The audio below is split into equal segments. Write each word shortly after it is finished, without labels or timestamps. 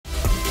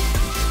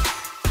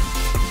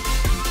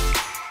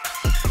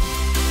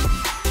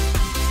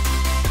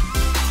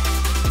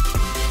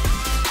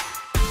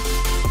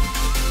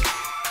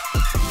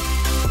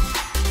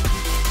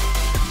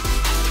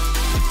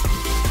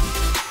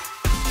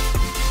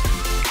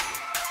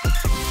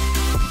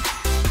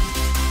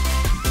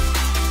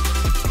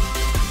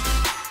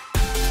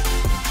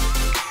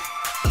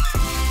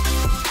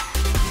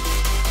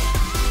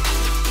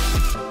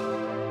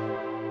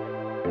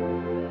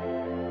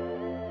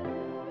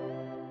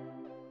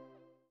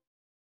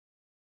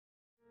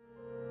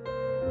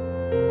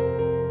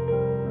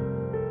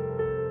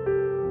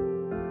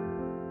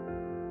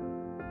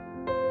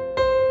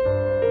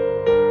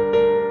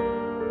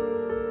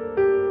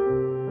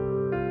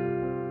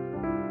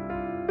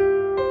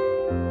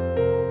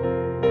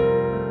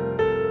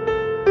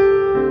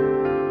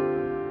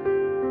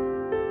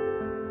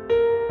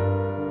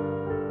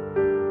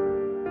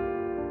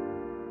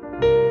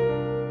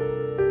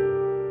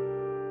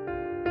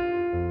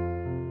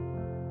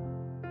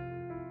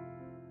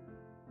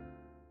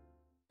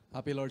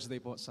Happy Lord's Day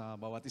po sa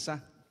bawat isa.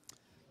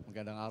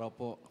 Magandang araw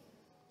po.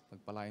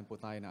 Pagpalain po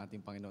tayo ng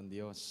ating Panginoon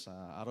Diyos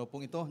sa araw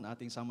pong ito na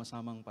ating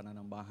sama-samang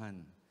pananambahan.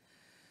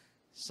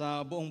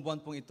 Sa buong buwan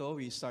pong ito,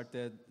 we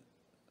started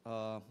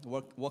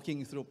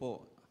walking through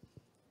po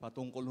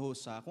patungkol ho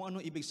sa kung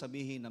ano ibig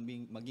sabihin na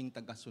maging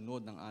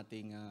tagasunod ng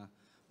ating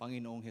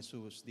Panginoong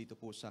Jesus dito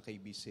po sa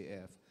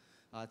KBCF.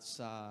 At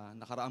sa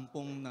nakaraang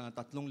pong 3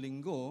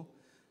 linggo,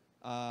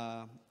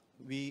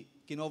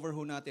 kinover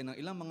ho natin ang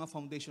ilang mga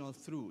foundational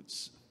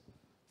truths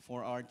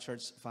for our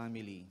church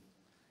family.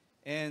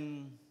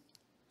 And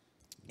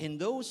in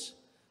those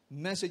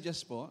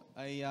messages po,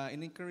 ay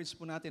in-encourage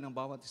po natin ang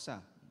bawat isa,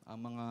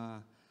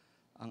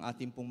 ang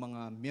ating pong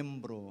mga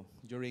miyembro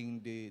during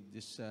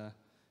this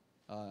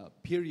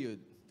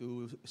period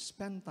to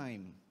spend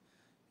time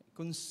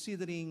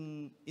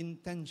considering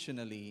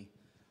intentionally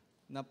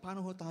na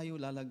paano ho tayo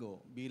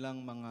lalago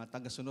bilang mga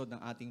tagasunod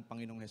ng ating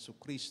Panginoong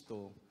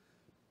Hesukristo,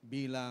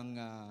 bilang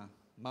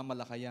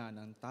mamalakayan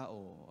ng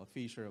tao, a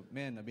fisher of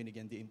men, na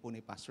binigyan diin po ni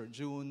Pastor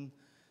June,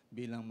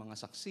 bilang mga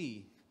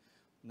saksi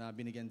na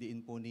binigyan diin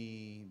po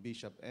ni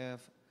Bishop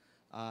F,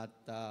 at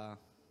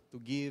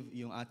to give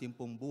yung ating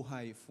pong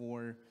buhay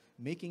for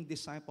making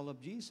disciple of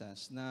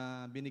Jesus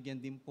na binigyan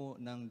din po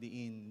ng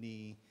diin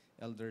ni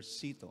Elder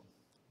Sito.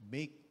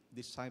 Make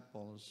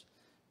disciples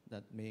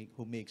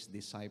who makes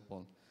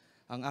disciple.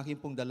 Ang aking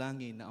pong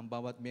dalangin na ang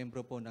bawat membro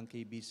po ng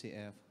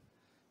KBCF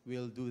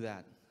will do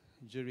that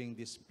during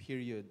this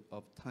period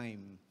of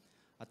time.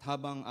 At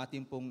habang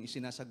ating pong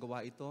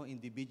isinasagawa ito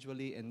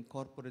individually and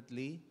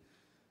corporately,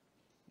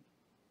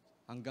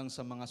 hanggang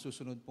sa mga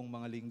susunod pong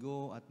mga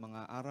linggo at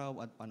mga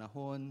araw at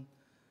panahon,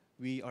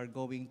 we are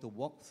going to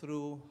walk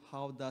through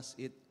how does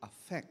it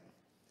affect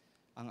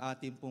ang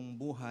ating pong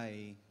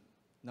buhay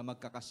na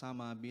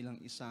magkakasama bilang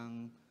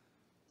isang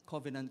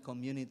covenant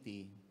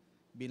community,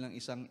 bilang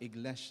isang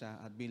iglesia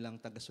at bilang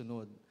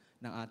tagasunod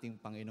ng ating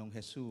Panginoong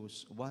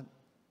Jesus. What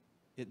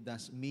it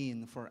does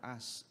mean for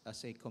us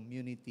as a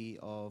community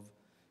of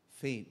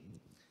faith.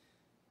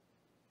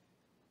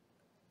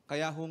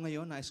 Kaya ho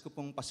ngayon, nais ko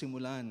pong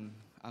pasimulan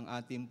ang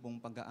ating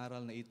pong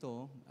pag-aaral na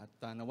ito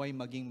at naway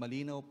maging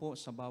malinaw po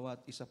sa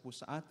bawat isa po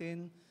sa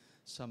atin,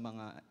 sa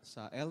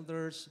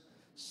elders,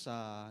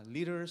 sa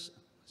leaders,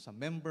 sa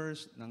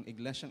members ng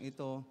iglesyang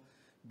ito,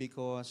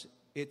 because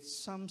it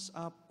sums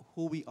up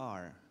who we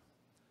are,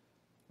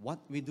 what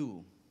we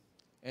do,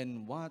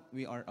 and what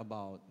we are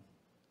about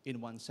in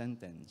one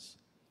sentence.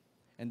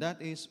 And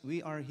that is,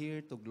 we are here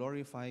to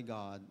glorify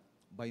God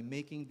by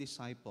making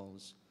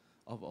disciples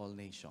of all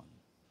nations.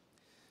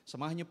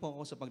 Samahan niyo po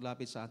ako sa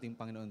paglapit sa ating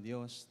Panginoon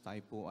Diyos. Tayo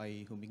po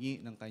ay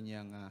humingi ng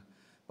Kanyang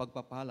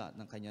pagpapala,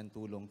 ng Kanyang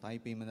tulong. Tayo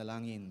po ay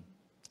manalangin.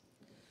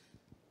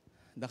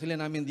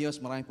 Dakilan namin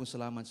Diyos, maraming po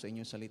salamat sa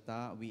inyong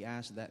salita. We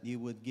ask that you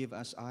would give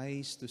us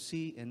eyes to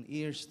see and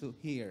ears to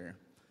hear.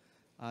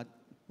 At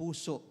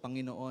puso,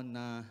 Panginoon,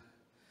 na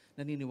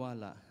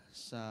naniniwala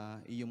sa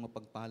iyong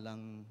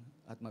mapagpalang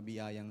at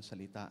mabiyayang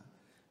salita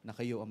na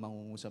kayo ang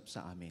mangungusap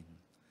sa amin.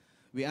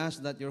 We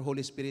ask that your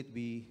Holy Spirit,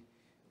 we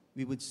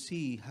would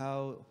see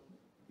how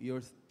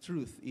your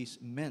truth is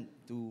meant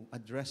to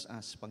address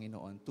us,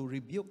 Panginoon, to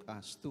rebuke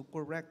us, to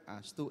correct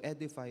us, to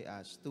edify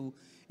us, to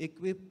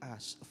equip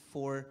us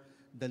for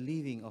the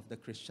living of the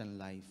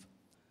Christian life.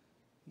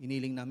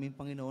 Iniling namin,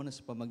 Panginoon, na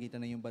sa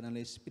pamagitan ng iyong banal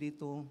na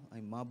Espiritu ay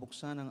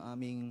mabuksan ang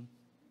aming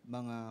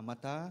mga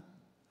mata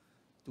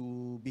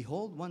to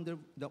behold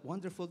the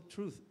wonderful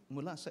truth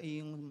mula sa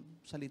iyong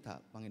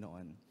salita,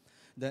 Panginoon.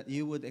 That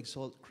you would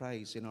exalt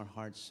Christ in our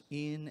hearts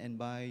in and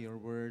by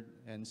your word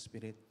and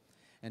spirit,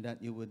 and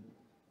that you would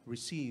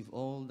receive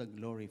all the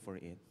glory for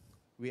it.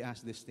 We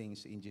ask these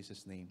things in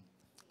Jesus' name.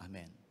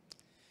 Amen.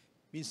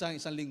 Minsan,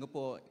 isang linggo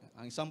po,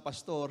 ang isang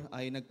pastor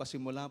ay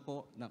nagpasimula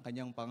po ng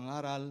kanyang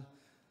pangaral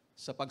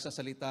sa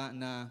pagsasalita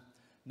na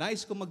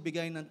nais ko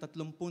magbigay ng 3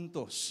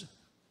 puntos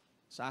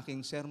sa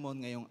aking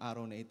sermon ngayong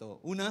araw na ito.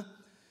 Una,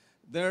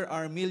 there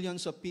are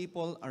millions of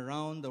people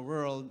around the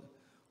world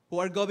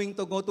who are going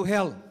to go to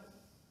hell.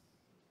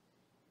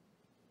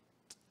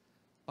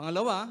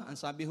 Pangalawa, ang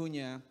sabi ho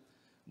niya,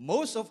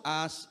 most of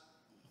us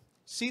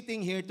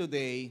sitting here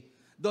today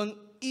don't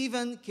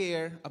even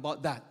care about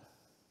that.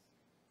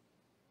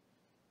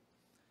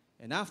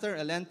 And after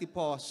a lengthy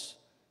pause,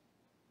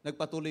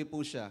 nagpatuloy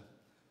po siya.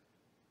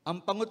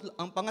 Ang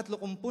pangatlo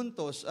kong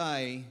puntos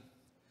ay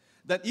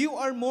that you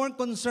are more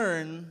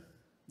concerned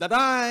that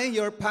I,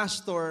 your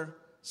pastor,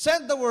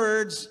 said the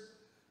words,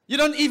 you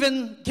don't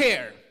even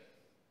care,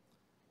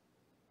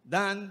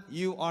 than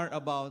you are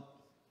about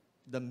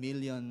the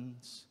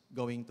millions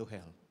going to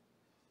hell.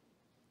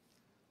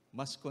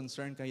 Mas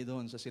concerned kayo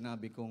doon sa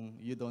sinabi kong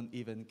you don't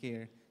even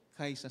care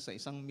kaysa sa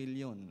 1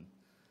 milyon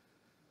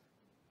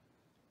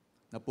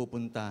na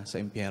pupunta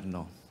sa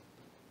impyerno.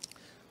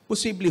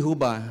 Posible ho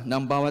ba na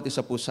ang bawat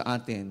isa po sa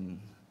atin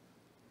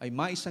ay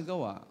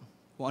maisagawa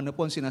kung ano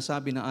po ang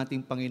sinasabi ng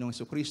ating Panginoong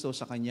Hesukristo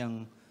sa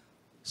kanyang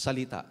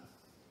salita?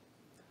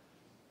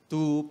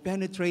 To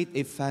penetrate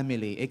a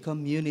family, a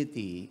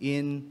community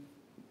in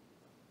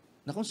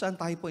na kung saan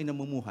tayo po ay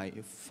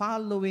namumuhay,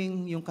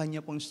 following yung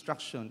kanya pong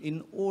instruction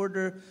in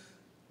order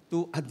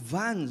to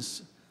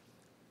advance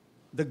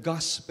the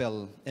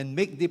gospel and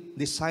make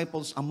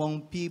disciples among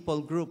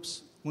people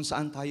groups kung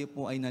saan tayo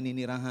po ay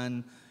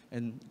naninirahan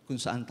and kung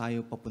saan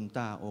tayo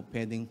papunta o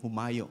pwedeng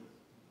humayo.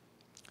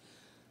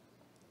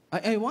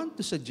 I want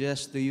to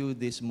suggest to you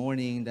this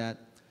morning that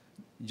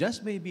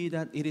just maybe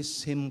that it is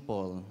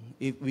simple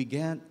if we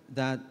get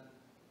that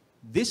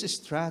this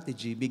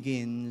strategy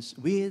begins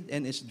with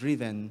and is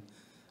driven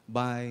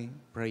by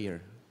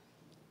prayer,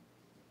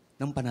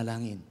 ng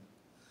panalangin.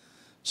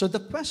 So the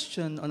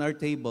question on our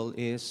table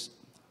is,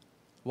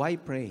 why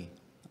pray?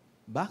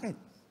 Bakit?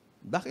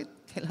 Bakit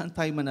kailangan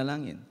tayo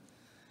manalangin?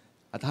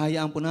 At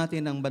hayaan po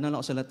natin ang banal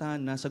na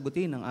kasulatan na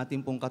sagutin ang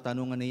ating pong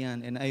katanungan na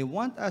yan. And I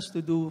want us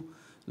to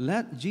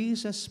let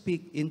Jesus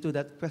speak into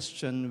that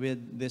question with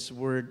this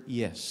word,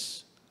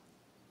 yes.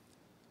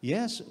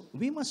 Yes,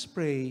 we must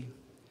pray,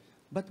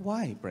 but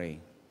why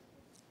pray?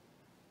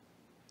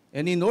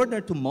 And in order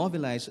to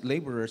mobilize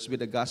laborers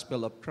with the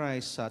gospel of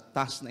Christ sa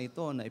task na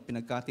ito na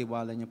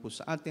ipinagkatiwala niya po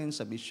sa atin,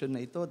 sa vision na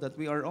ito that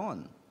we are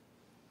on.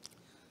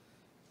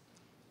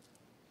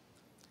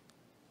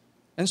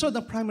 And so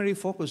the primary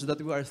focus that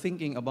we are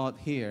thinking about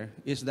here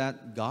is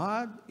that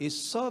God is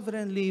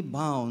sovereignly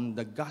bound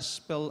the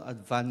gospel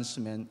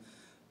advancement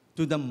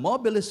to the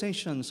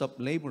mobilizations of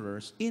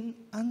laborers in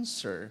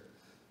answer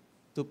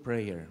to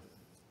prayer.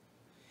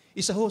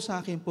 Isa ho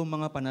sa akin po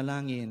mga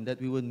panalangin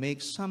that we would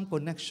make some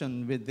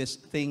connection with these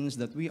things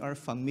that we are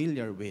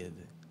familiar with.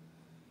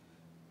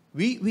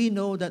 We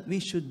know that we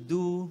should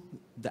do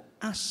the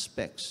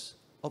aspects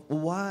of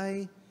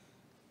why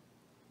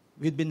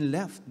we've been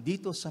left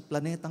dito sa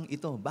planetang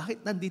ito.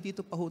 Bakit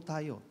nandito pa ho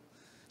tayo?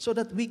 So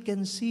that we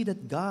can see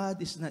that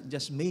God is not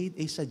just made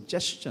a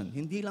suggestion.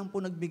 Hindi lang po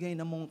nagbigay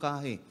ng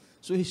mungkahi.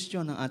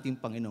 Suhestyon ng ating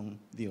Panginoong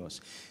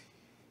Diyos.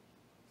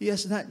 He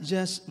is not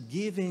just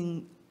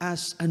giving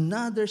us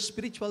another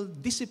spiritual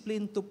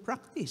discipline to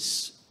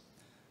practice.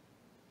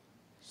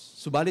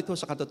 Subalit ho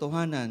sa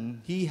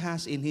katotohanan, He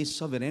has in His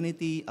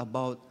sovereignty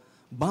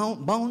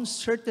bound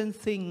certain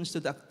things to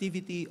the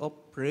activity of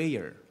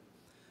prayer.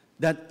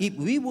 That if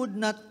we would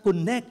not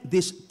connect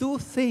these two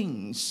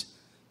things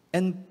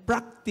and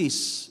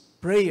practice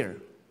prayer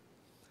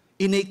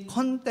in a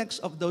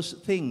context of those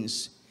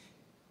things,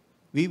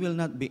 we will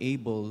not be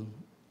able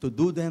to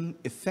do them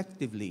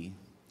effectively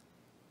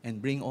and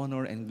bring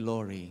honor and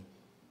glory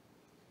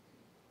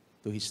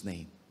to His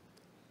name.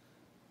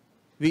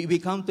 We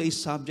come to a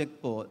subject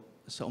po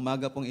sa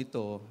umaga pong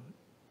ito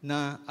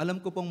na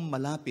alam ko pong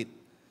malapit,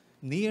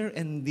 near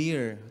and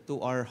dear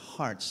to our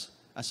hearts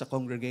as a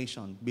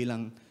congregation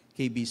bilang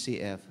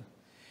KBCF.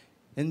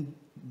 And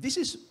this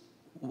is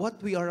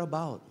what we are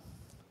about.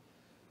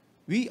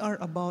 We are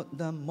about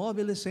the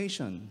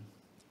mobilization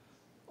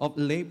of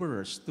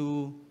laborers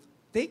to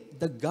take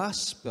the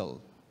gospel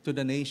to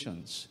the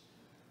nations.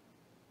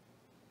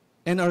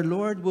 And our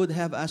Lord would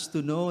have us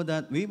to know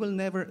that we will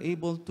never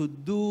able to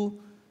do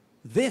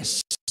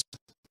this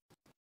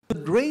to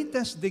the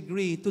greatest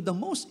degree, to the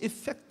most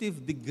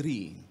effective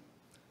degree,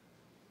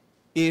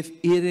 if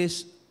it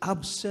is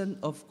absent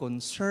of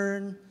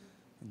concern,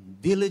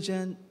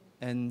 diligent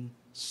and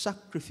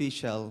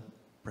sacrificial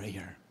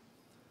prayer.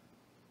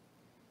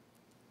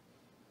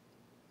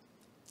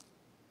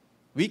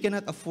 We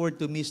cannot afford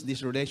to miss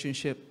this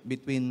relationship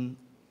between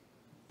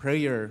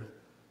prayer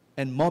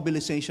and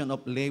mobilization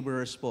of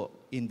laborers po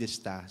in this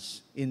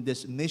task, in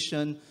this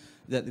mission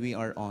that we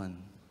are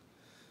on.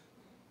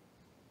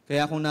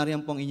 Kaya kung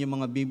nariyan po ang inyong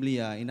mga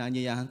Biblia,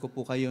 inaanyayahan ko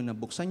po kayo na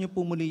buksan niyo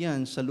po muli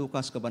yan sa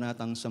Lucas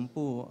Kabanatang 10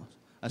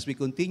 as we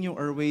continue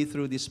our way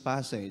through this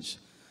passage.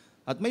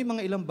 At may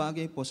mga ilang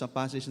bagay po sa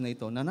passage na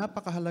ito na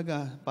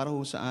napakahalaga para ho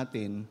sa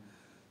atin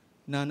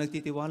na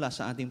nagtitiwala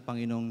sa ating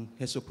Panginoong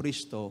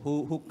Hesukristo,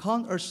 who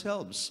count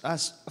ourselves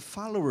as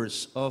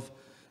followers of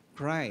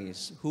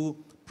Christ, who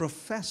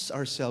profess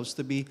ourselves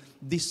to be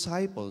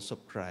disciples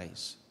of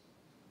Christ.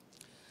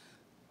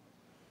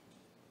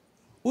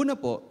 Una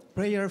po,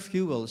 prayer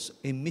fuels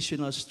a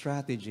missional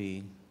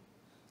strategy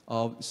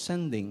of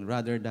sending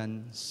rather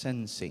than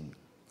sensing.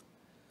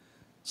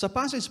 Sa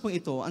passage po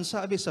ito, ang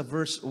sabi sa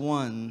verse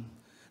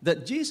 1,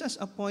 that Jesus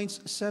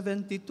appoints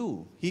 72.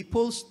 He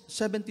pulls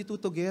 72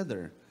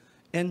 together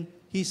and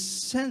He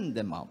sends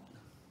them out.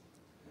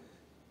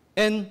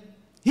 And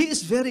He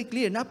is very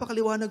clear.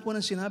 Napakaliwanag po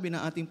ng sinabi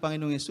ng ating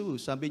Panginoong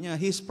Yesus. Sabi niya,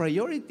 His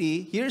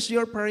priority, here's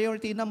your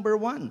priority number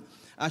 1.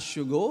 As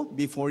you go,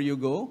 before you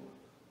go,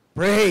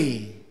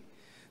 pray.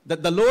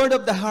 That the Lord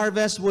of the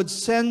harvest would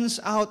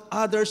send out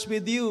others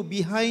with you,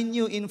 behind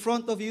you, in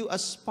front of you,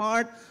 as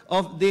part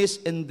of this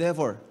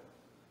endeavor.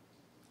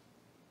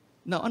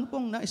 Now, ano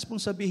pong nais pong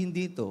sabihin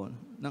dito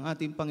ng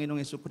ating Panginoong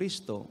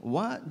Jesucristo?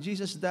 What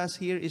Jesus does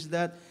here is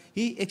that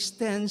He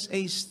extends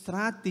a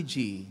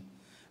strategy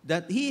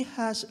that He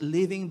has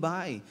living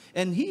by.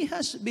 And He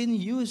has been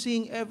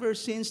using ever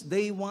since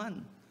day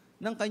 1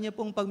 ng Kanya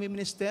pong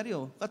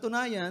pagmiministeryo.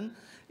 Katunayan,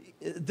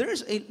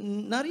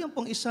 nariyan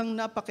pong isang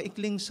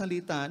napakaikling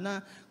salita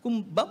na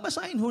kung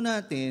babasahin ho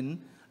natin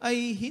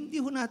ay hindi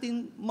ho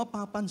natin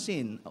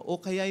mapapansin o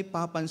kaya'y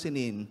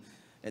papansinin.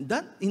 And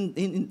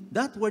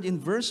that word in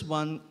verse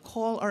 1,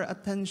 call our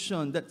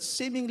attention, that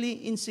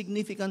seemingly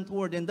insignificant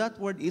word, and that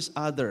word is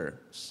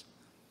others.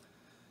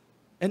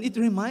 And it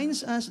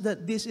reminds us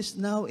that this is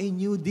now a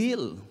new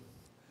deal.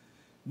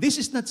 This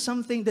is not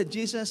something that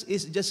Jesus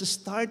is just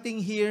starting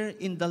here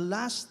in the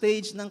last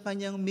stage ng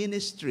kanyang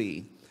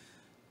ministry.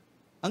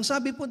 Ang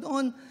sabi po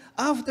doon,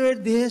 after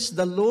this,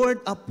 the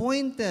Lord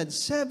appointed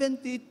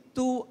 72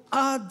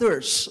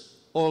 others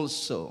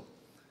also.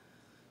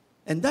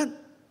 And that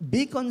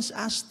beckons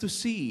us to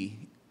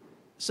see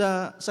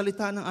sa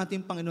salita ng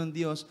ating Panginoon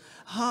Diyos,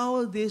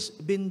 how this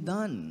been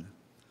done?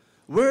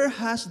 Where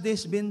has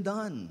this been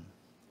done?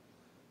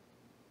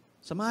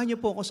 Samahan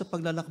niyo po ako sa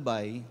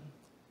paglalakbay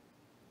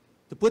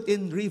to put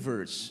in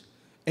reverse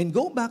and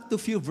go back to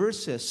few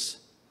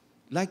verses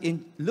like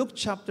in Luke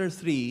chapter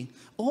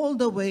 3 all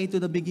the way to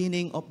the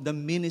beginning of the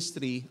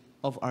ministry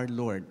of our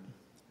Lord.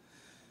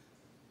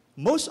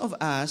 Most of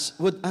us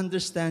would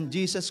understand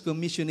Jesus'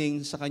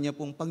 commissioning sa kanya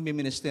pong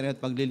pagmiministeri at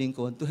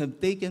paglilingkod to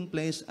have taken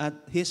place at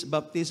His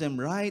baptism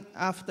right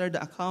after the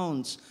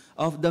accounts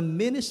of the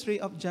ministry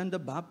of John the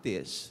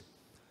Baptist.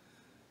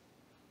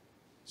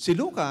 Si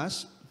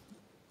Lucas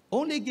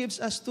only gives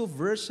us 2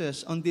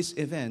 verses on this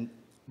event,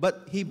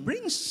 but he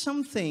brings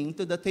something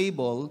to the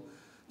table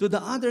to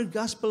the other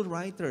gospel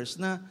writers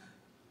na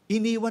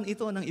iniwan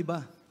ito ng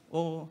iba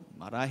o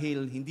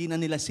marahil hindi na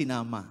nila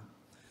sinama.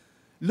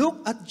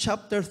 Look at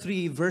chapter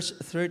 3, verse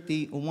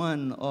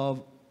 31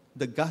 of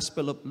the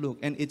Gospel of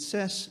Luke, and it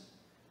says,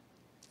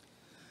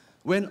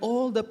 when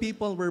all the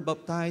people were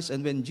baptized, and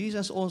when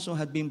Jesus also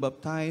had been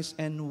baptized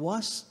and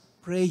was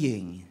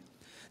praying,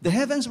 the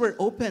heavens were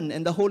opened,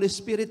 and the Holy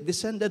Spirit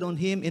descended on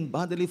him in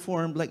bodily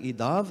form like a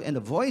dove, and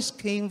a voice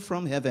came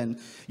from heaven,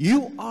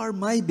 "You are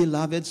my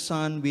beloved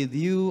Son, with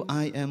you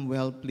I am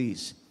well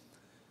pleased."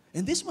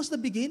 And this was the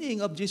beginning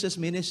of Jesus'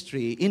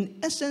 ministry. In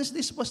essence,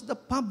 this was the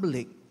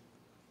public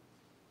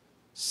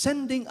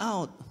sending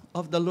out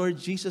of the Lord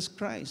Jesus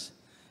Christ.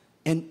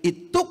 And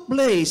it took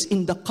place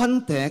in the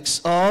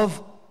context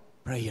of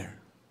prayer.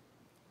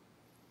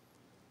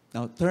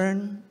 Now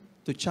turn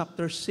to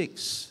chapter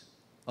 6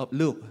 of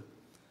Luke.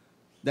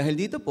 Dahil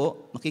dito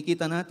po,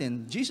 makikita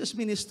natin, Jesus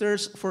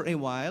ministers for a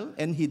while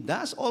and He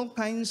does all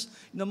kinds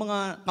ng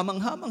mga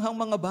kamangha-manghang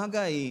mga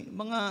bagay,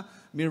 mga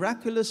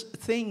miraculous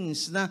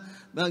things na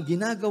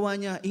ginagawa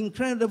niya,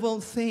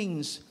 incredible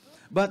things.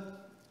 But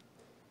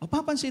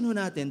mapapansin ho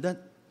natin that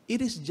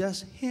it is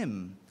just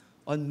Him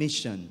on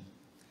mission.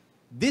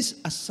 This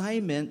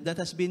assignment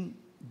that has been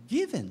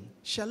given,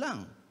 siya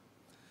lang.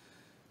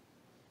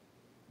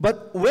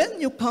 But when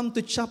you come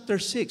to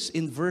chapter 6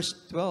 in verse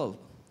 12,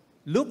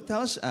 Luke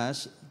tells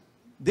us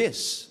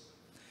this.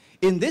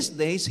 In these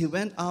days, He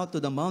went out to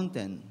the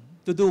mountain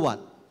to do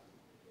what?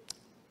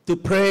 To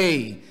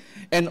pray.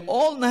 And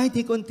all night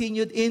He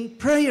continued in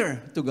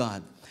prayer to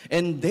God.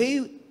 And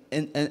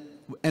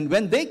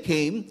when they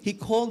came, He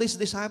called His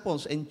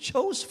disciples and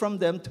chose from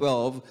them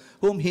 12,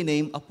 whom He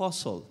named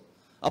apostle.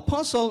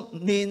 Apostle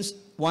means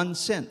one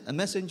sent, a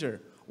messenger.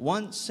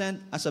 One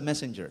sent as a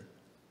messenger.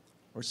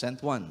 Or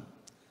sent one.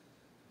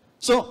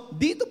 So,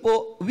 dito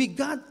po, we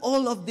got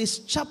all of these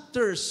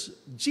chapters.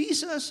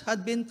 Jesus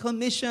had been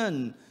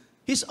commissioned.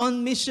 He's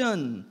on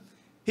mission.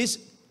 He's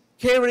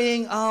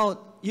carrying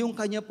out yung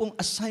kanya pong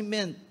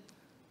assignment.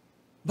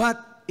 But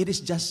it is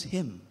just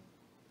Him.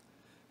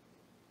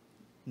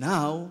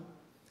 Now,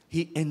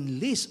 He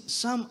enlists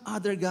some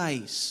other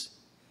guys.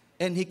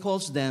 And He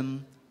calls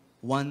them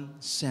one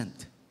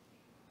sent.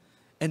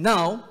 And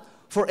now,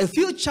 for a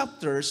few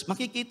chapters,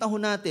 makikita ho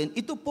natin,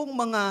 ito pong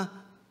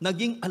mga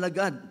naging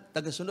alagad,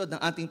 tagasunod ng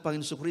ating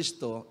Panginoon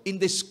Jesucristo,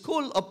 in the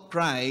school of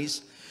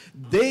Christ,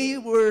 they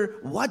were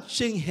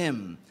watching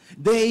Him.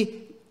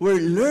 They were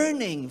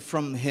learning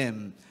from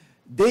Him.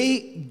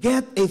 They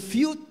get a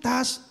few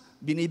tasks.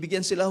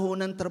 Binibigyan sila ho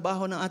ng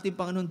trabaho ng ating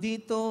Panginoon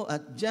dito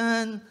at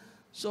dyan.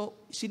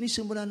 So,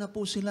 sinisimula na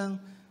po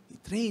silang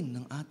i-train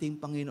ng ating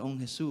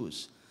Panginoong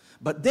Jesus.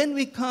 But then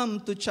we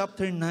come to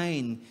chapter 9.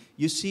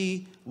 You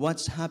see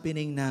what's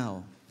happening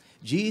now.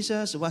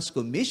 Jesus was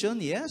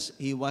commissioned, yes.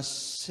 He was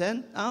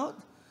sent out.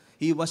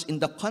 He was in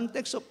the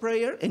context of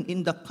prayer, and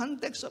in the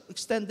context of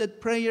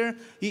extended prayer,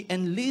 He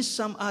enlists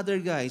some other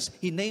guys.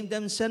 He named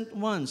them sent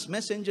ones,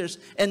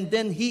 messengers, and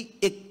then He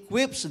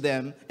equips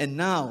them, and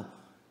now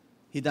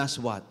He does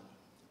what?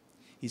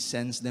 He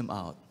sends them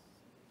out.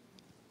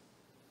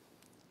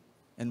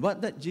 And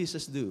what did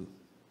Jesus do?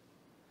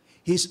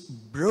 He's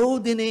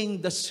broadening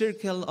the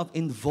circle of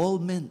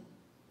involvement.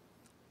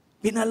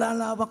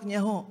 Pinalalawak niya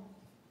ho.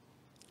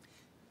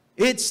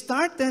 It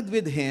started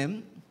with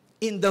Him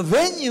in the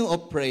venue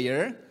of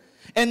prayer,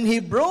 and He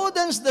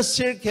broadens the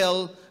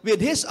circle with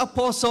His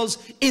apostles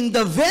in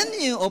the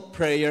venue of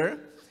prayer,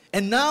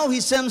 and now He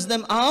sends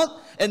them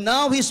out, and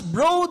now He's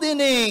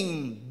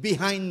broadening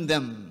behind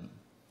them.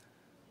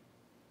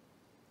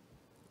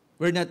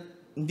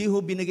 Hindi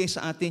ho binigay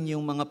sa atin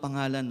yung mga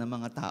pangalan ng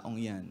mga taong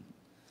yan.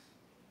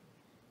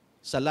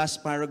 Sa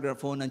last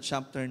paragraph ho ng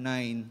chapter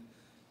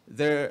 9,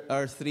 there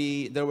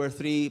were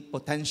three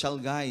potential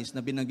guys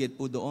na binanggit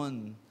po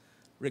doon,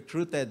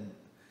 recruited.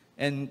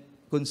 And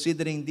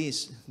considering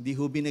this, di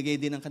ho binigay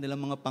din ang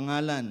kanilang mga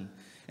pangalan.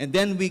 And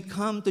then we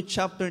come to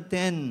chapter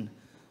 10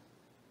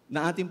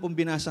 na ating pong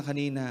binasa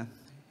kanina.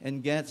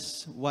 And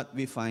guess what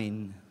we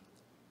find?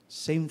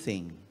 Same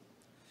thing.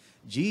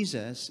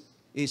 Jesus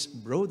is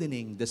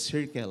broadening the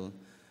circle.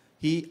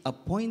 He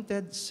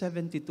appointed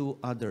 72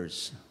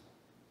 others.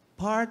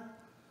 Part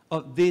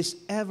of this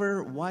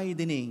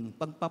ever-widening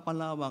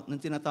pagpapalawak ng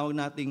tinatawag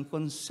nating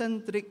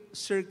concentric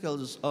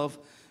circles of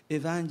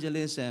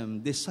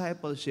evangelism,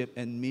 discipleship,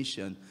 and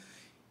mission.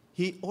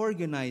 He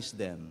organized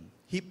them.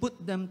 He put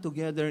them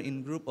together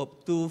in group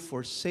of 2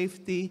 for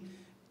safety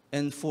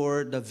and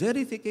for the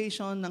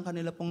verification ng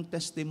kanila pong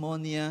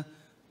testimonya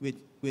with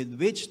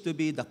which to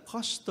be the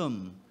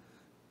custom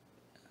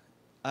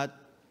at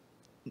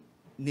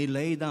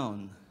nilay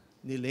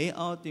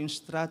out yung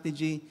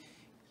strategy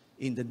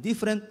in the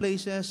different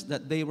places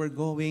that they were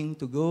going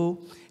to go.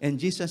 And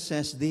Jesus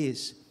says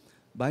this,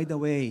 by the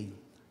way,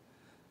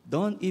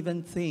 don't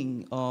even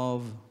think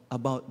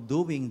about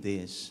doing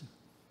this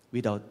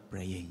without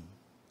praying.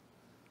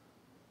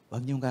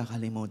 Huwag niyong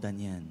kakalimutan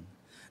yan.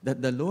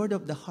 That the Lord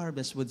of the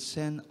harvest would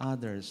send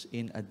others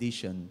in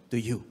addition to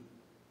you.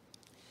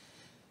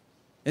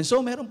 And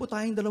so meron po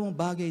tayong dalawang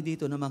bagay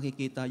dito na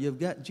makikita.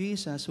 You've got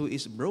Jesus who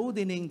is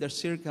broadening the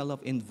circle of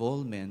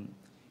involvement.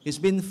 He's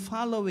been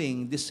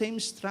following the same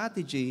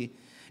strategy.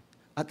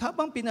 At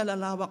habang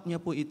pinalalawak niya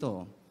po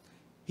ito,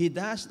 He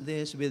does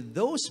this with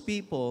those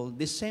people,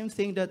 the same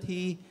thing that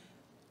He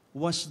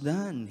was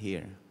done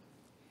here.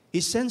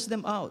 He sends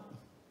them out.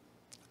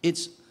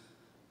 It's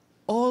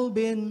all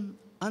been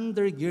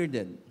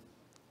undergirded,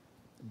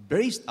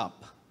 braced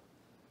up,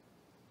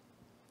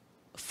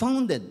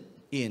 founded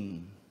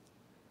in,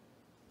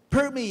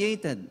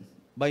 permeated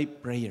by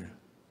prayer.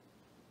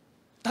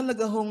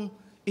 Talaga hong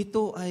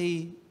ito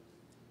ay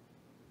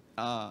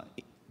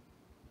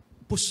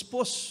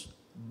puspos,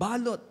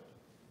 balot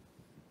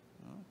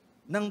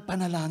ng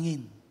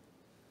panalangin.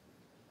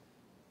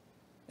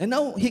 And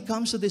now, He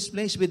comes to this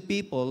place with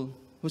people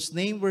whose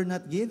name were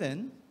not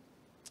given.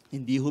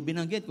 Hindi ho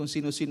binanggit kung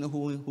sino-sino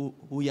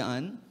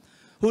huyaan,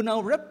 who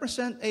now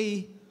represent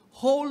a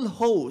whole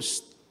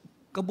host,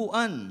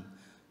 kabuuan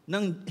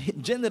ng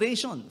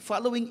generation,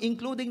 following,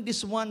 including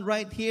this one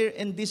right here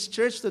in this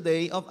church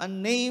today, of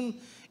unnamed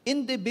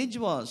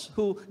individuals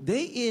who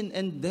day in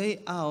and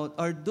day out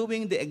are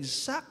doing the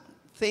exact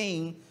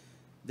thing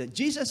that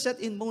Jesus set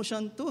in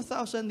motion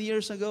 2,000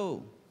 years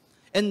ago.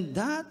 And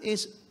that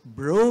is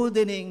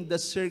broadening the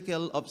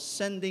circle of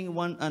sending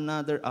one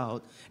another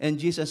out. And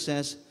Jesus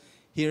says,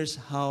 here's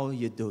how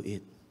you do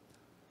it.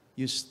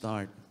 You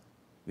start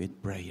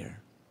with prayer.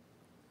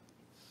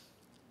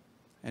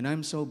 And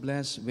I'm so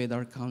blessed with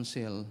our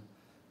council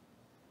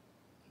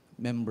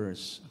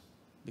members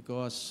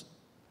because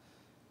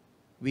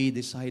we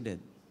decided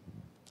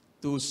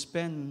to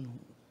spend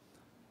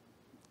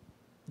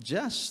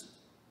just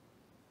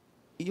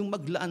yung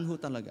maglaan ho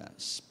talaga,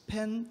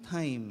 spend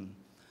time.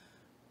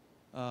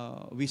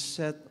 We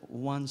set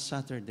one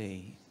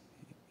Saturday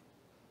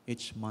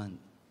each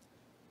month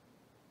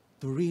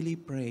to really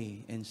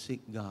pray and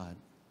seek God,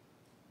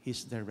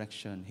 His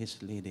direction, His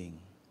leading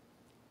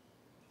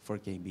for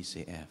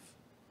KBCF.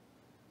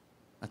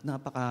 At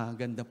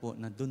napakaganda po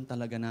na dun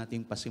talaga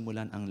nating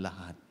pasimulan ang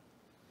lahat.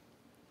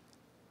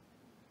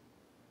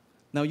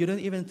 Now, you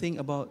don't even think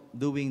about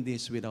doing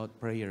this without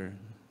prayer.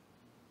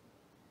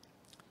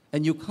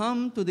 And you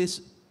come to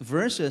these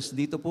verses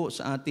dito po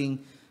sa ating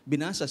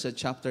binasa sa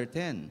chapter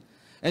 10.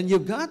 And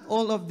you got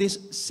all of this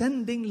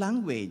sending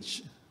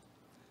language.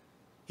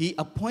 He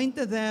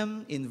appointed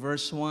them in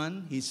verse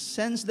 1. He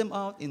sends them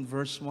out in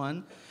verse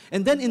 1.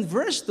 And then in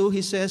verse 2,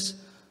 He says,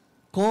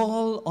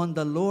 call on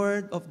the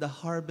Lord of the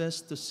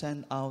harvest to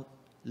send out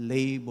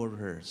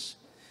laborers.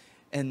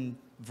 And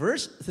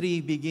verse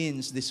 3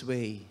 begins this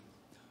way.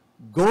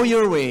 Go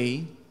your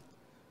way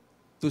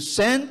to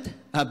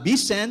be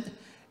sent,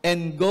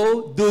 and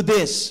go do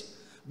this.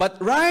 But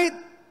right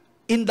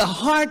in the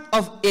heart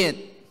of it,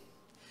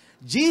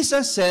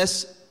 Jesus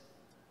says,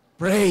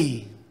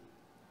 pray.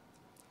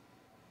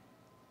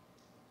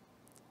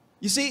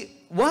 You see,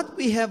 what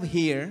we have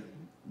here,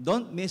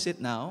 don't miss it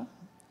now,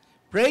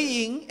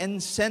 praying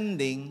and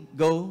sending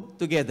go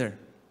together.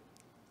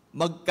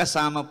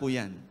 Magkasama po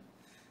yan.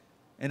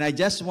 And I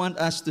just want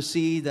us to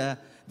see the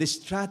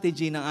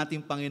strategy ng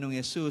ating Panginoong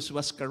Yesus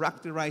was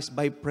characterized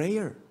by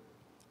prayer.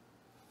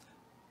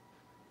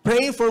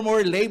 Pray for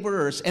more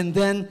laborers and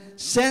then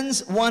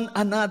sends one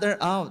another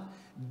out.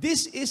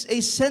 This is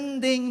a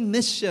sending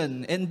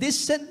mission, and this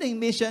sending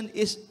mission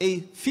is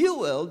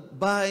fueled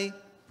by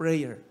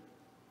prayer.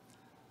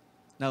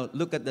 Now,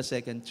 look at the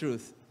second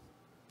truth.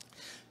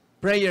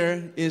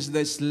 Prayer is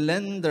the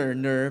slender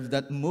nerve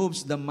that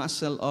moves the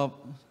muscle of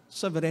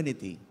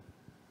sovereignty.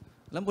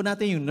 Alam po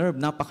natin yung nerve,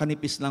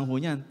 napakanipis lang ho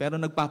yan, pero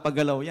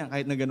nagpapagalaw yan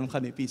kahit na ganun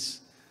kanipis,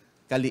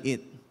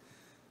 kaliit.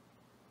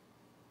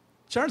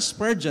 Charles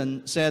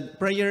Spurgeon said,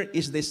 prayer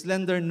is the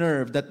slender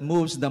nerve that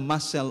moves the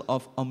muscle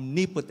of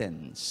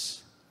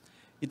omnipotence.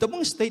 Ito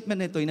pong statement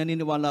nito,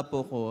 naniniwala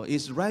po ko,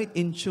 is right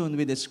in tune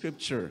with the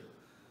Scripture.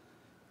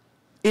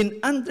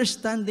 In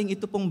understanding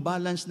ito pong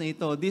balance na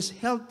ito, this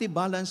healthy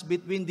balance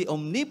between the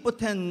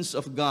omnipotence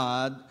of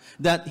God,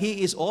 that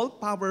He is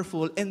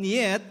all-powerful, and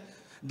yet,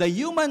 the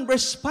human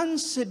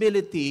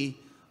responsibility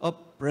of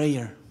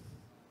prayer.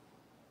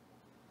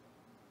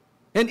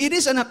 And it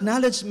is an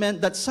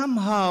acknowledgement that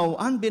somehow,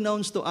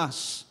 unbeknownst to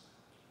us,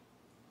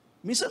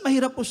 minsan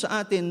mahirap po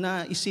sa atin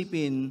na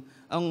isipin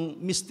ang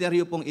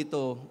misteryo pong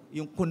ito,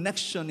 yung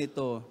connection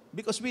nito,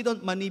 because we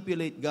don't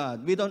manipulate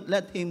God. We don't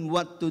let Him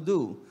what to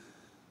do.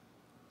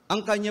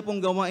 Ang Kanya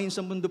pong gawain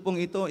sa mundo pong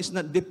ito is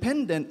not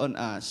dependent on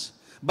us.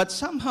 But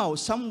somehow,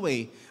 some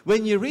way,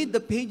 when you read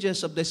the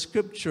pages of the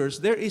Scriptures,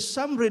 there is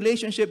some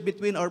relationship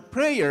between our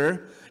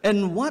prayer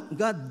and what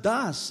God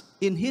does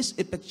in His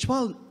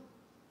effectualness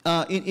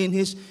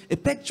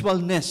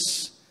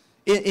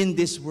in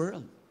this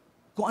world.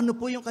 Kung ano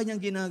po yung Kanyang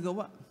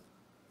ginagawa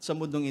sa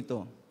mundong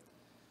ito.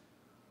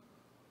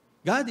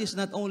 God is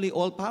not only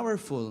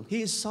all-powerful,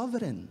 He is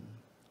sovereign.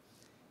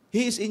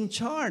 He is in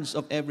charge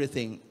of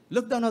everything.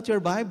 Look down at your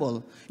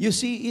Bible. You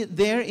see it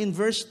there in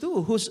verse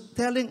 2, who's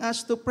telling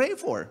us to pray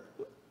for.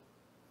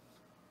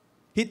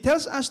 He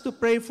tells us to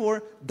pray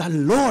for the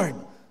Lord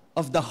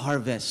of the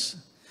harvest.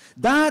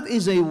 That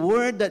is a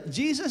word that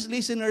Jesus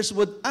listeners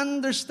would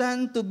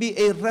understand to be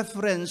a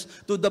reference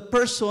to the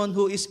person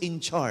who is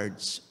in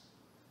charge.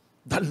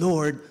 The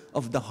Lord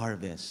of the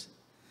harvest.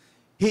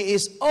 He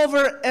is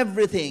over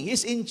everything.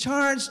 He's in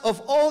charge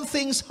of all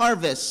things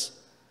harvest.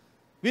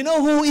 We know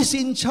who is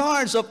in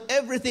charge of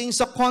everything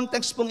sa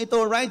context pong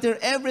ito, right here,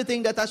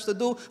 everything that has to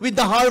do with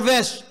the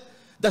harvest.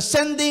 The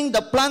sending,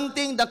 the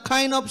planting, the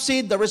kind of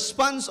seed, the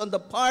response on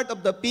the part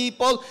of the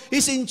people,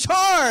 He's in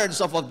charge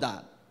of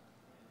that.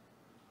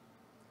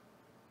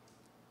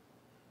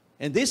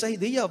 And this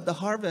idea of the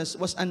harvest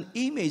was an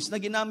image na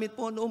ginamit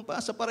po noon pa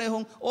sa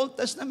parehong Old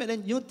Testament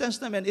and New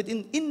Testament. It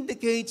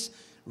indicates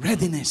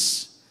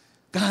readiness,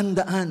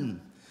 kahandaan.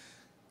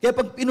 Kaya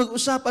pag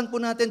pinag-usapan po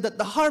natin that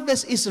the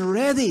harvest is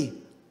ready,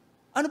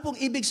 ano pong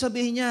ibig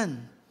sabihin yan?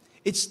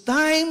 It's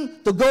time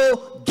to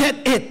go get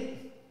it.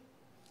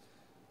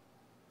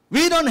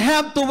 We don't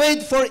have to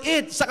wait for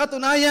it. Sa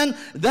katunayan,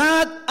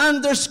 that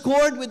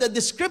underscored with the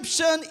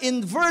description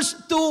in verse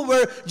 2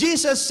 where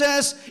Jesus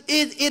says,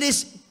 it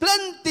is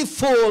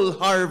plentiful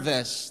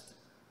harvest.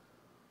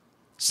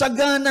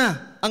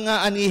 Sagana ang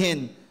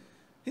aanihin.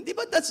 Hindi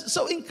ba that's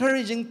so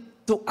encouraging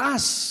to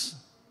us?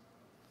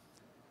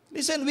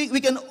 Listen,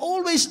 we can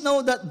always know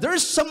that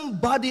there's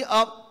somebody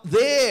out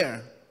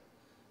there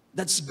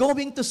that's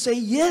going to say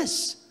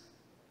yes.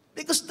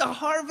 Because the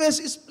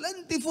harvest is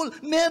plentiful.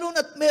 Meron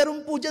at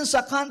meron po dyan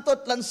sa kanto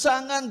at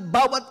lansangan,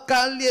 bawat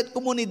kalye at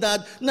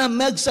komunidad na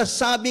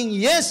magsasabing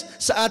yes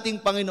sa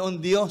ating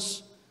Panginoon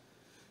Diyos.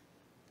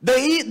 The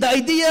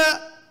idea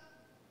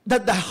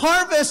that the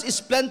harvest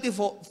is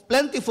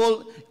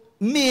plentiful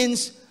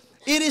means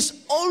it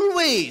is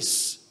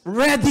always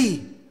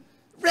ready.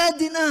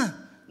 Ready na.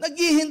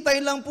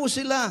 Naghihintay lang po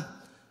sila.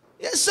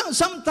 Yes,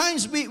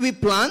 sometimes we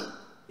plant.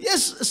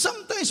 Yes,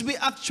 sometimes we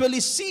actually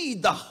see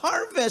the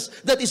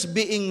harvest that is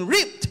being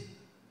reaped.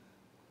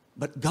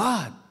 But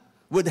God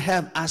would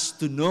have us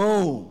to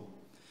know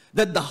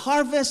that the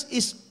harvest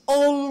is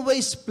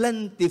always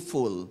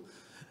plentiful.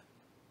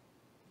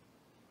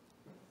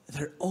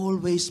 There are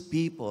always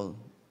people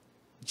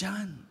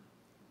dyan,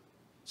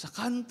 sa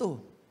kanto,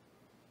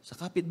 sa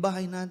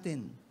kapitbahay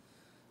natin,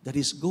 that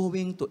is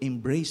going to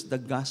embrace the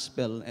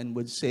gospel and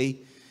would say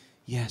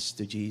yes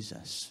to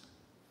Jesus.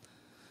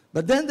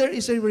 But then there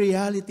is a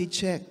reality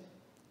check.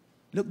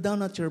 Look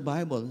down at your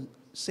Bible,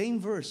 same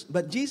verse.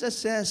 But Jesus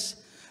says,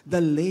 the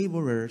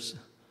laborers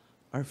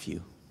are few.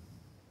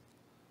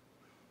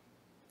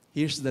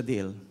 Here's the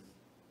deal.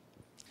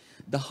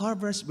 The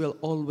harvest will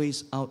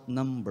always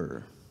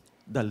outnumber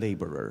the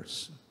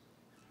laborers.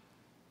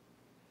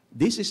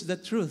 This is the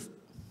truth.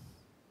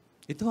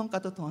 Ito ang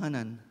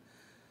katotohanan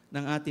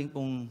ng ating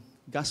pong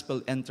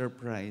gospel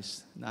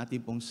enterprise na ating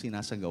pong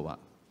sinasagawa.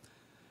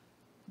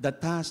 The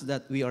task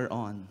that we are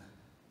on.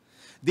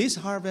 This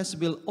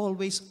harvest will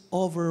always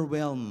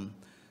overwhelm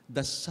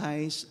the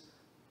size,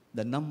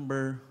 the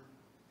number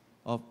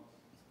of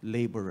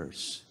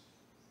laborers.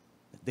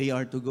 They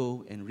are to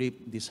go and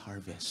reap this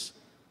harvest.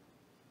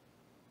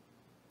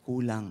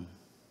 Kulang.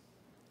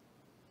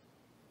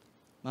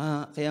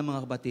 Kaya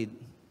mga kapatid,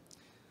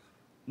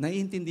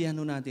 naiintindihan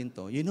natin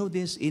to. You know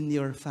this in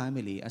your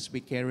family as we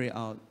carry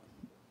out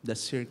the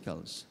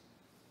circles.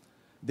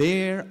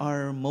 There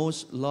are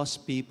most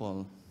lost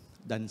people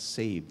than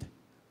saved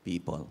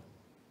people.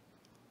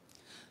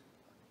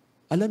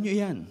 Alam nyo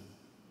yan,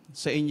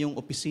 sa inyong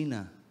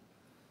opisina,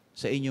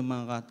 sa inyong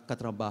mga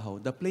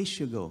katrabaho, the place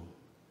you go.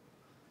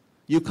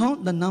 You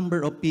count the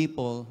number of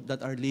people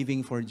that are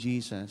living for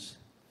Jesus.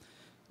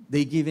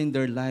 They giving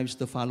their lives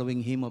to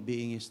following Him or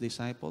being His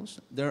disciples.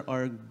 There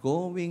are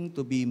going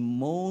to be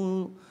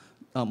more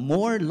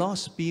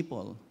lost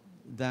people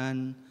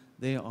than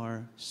they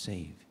are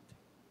saved.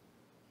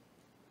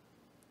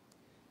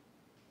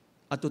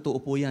 At totoo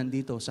po yan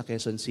dito sa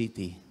Quezon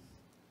City,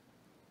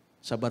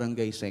 sa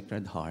Barangay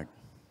Sacred Heart.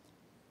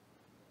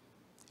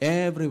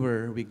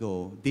 Everywhere we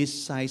go, this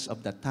size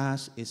of the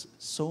task is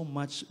so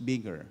much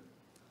bigger.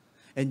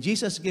 And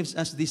Jesus gives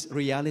us this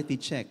reality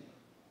check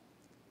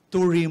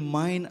to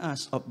remind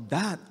us of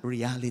that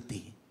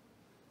reality.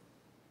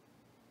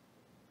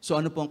 So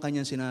ano po ang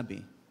kanyang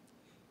sinabi?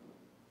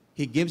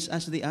 He gives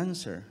us the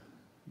answer.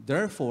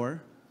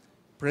 Therefore,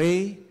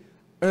 pray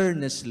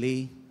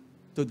earnestly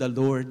to the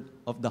Lord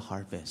of the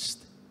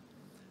harvest.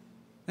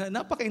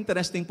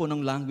 Napaka-interesting po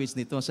ng language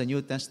nito sa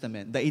New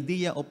Testament. The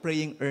idea of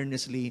praying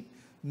earnestly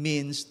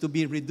means to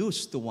be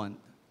reduced to want,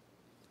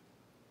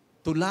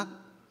 to lack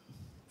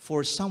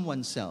for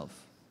someone's self.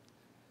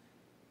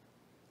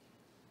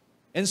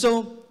 And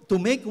so, to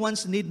make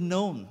one's need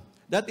known,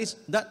 that is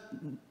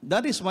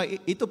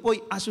why ito po ay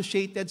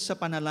associated sa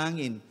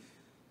panalangin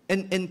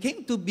and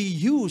came to be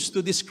used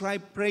to describe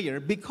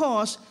prayer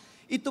because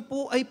ito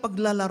po ay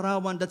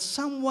paglalarawan that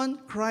someone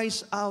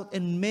cries out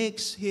and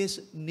makes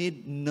his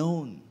need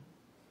known.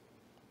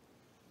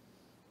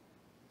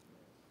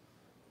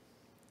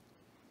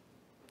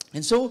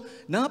 And so,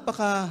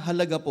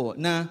 napakahalaga po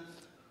na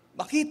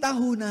makita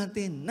ho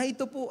natin na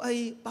ito po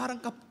ay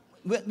parang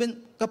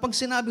kapag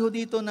sinabi ho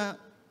dito na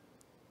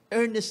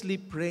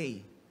earnestly pray,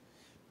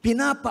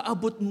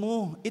 pinapaabot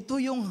mo, ito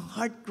yung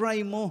heart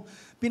cry mo,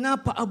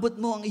 pinapaabot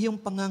mo ang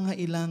iyong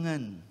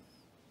pangangailangan.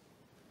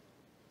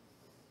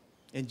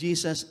 And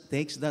Jesus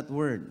takes that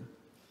word.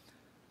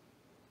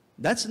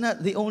 That's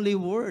not the only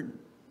word.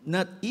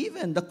 Not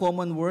even the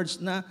common words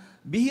na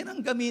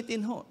bihirang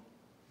gamitin ho.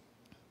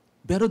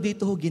 Pero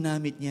dito ho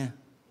ginamit niya.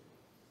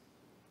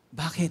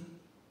 Bakit?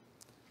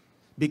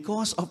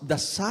 Because of the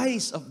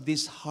size of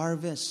this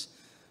harvest.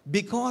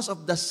 Because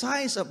of the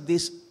size of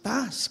this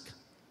task.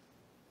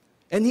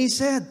 And he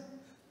said,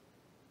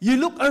 you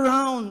look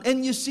around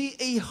and you see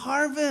a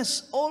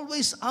harvest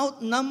always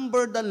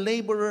outnumber the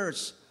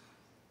laborers.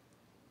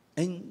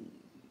 And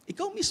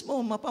ikaw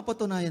mismo,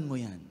 mapapatunayan mo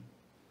yan.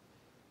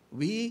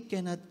 We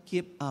cannot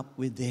keep up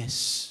with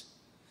this.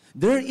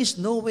 There is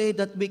no way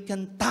that we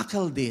can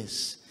tackle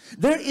this.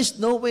 There is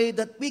no way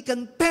that we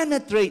can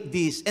penetrate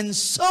this. And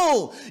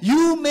so,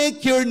 you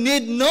make your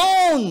need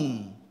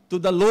known to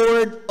the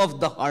Lord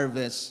of the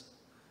harvest.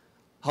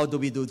 How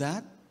do we do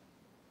that?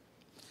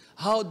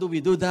 How do we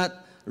do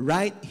that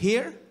right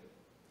here?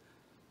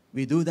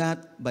 We do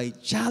that by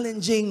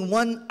challenging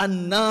one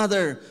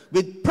another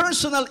with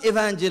personal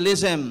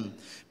evangelism,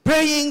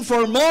 praying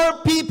for more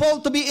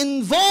people to be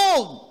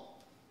involved,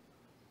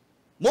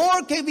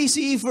 more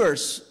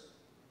KBCFers,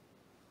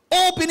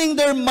 opening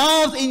their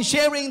mouth in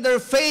sharing their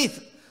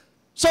faith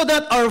so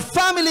that our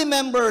family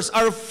members,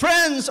 our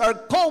friends, our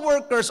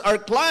co-workers, our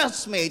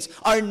classmates,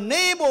 our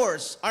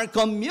neighbors, our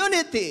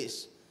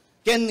communities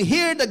can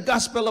hear the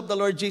gospel of the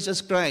Lord Jesus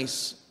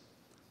Christ.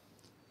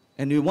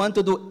 And we want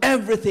to do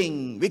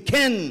everything we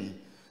can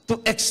to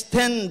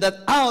extend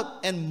that out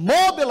and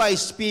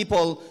mobilize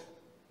people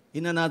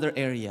in another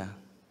area.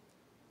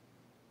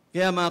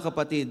 Kaya mga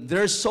kapatid,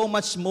 there's so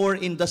much more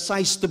in the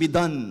size to be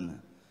done.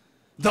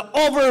 The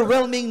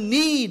overwhelming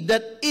need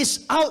that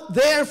is out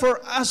there for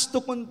us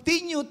to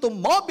continue to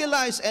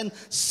mobilize and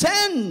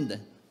send.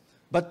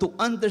 But to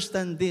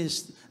understand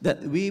this,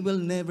 that we will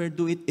never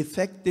do it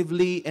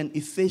effectively and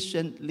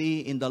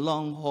efficiently in the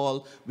long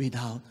haul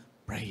without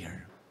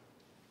prayer.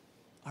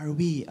 Are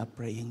we a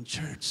praying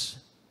church?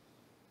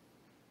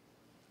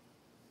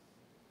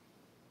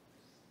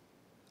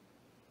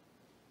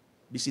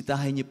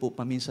 Bisitahin niyo po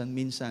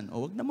paminsan-minsan.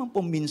 O wag naman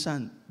po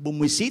minsan.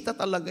 Bumisita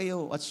talaga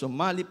kayo at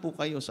sumali po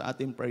kayo sa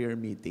ating prayer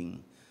meeting.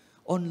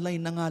 Online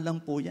na nga lang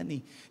po yan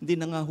eh. Hindi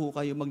na nga ho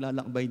kayo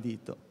maglalakbay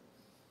dito.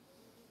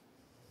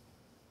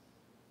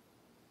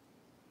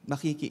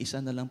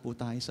 Makikiisa na lang po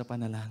tayo sa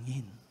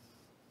panalangin.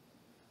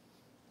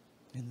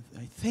 And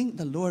I thank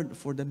the Lord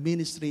for the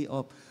ministry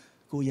of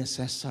Kuya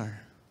Cesar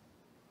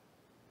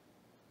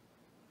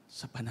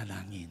sa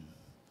panalangin.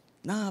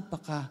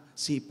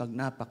 Napakasipag,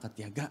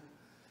 napakatiyaga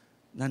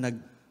na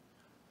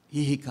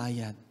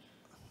naghihikayat.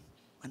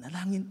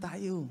 Manalangin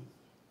tayo.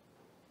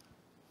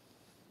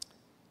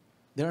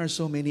 There are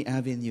so many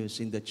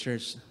avenues in the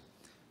church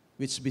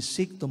which we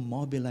seek to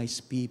mobilize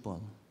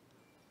people.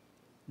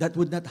 That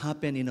would not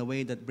happen in a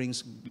way that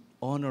brings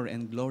honor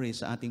and glory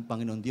sa ating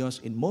Panginoon Diyos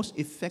in most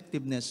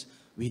effectiveness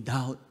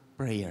without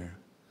prayer.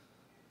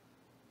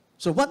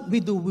 So what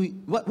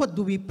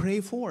do we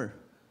pray for?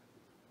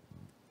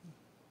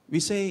 We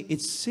say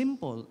it's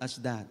simple as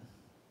that.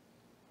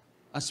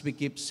 As we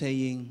keep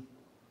saying,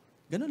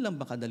 ganun lang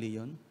ba kadali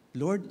yun?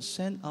 Lord,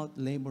 send out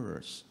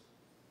laborers.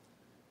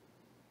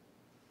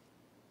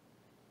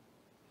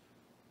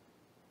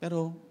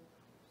 Pero,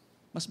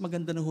 mas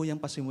maganda na ho yung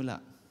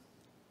pasimula.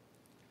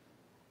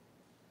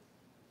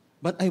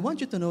 But I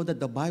want you to know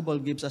that the Bible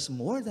gives us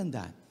more than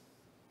that.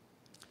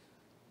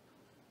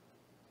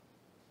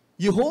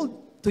 You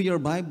hold to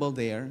your Bible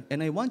there,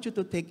 and I want you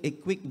to take a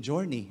quick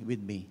journey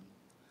with me.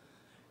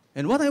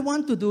 And what I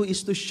want to do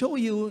is to show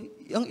you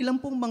ang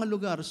ilang pong mga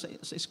lugar sa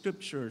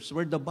scriptures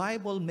where the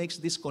Bible makes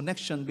this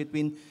connection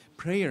between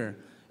prayer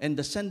and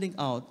the sending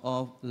out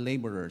of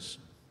laborers.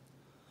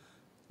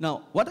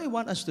 Now, what I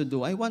want us to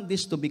do, I want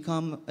this to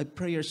become a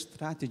prayer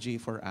strategy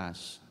for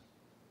us.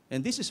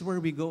 And this is where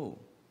we go,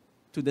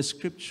 to the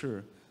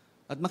scripture.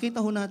 At makita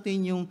ho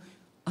natin yung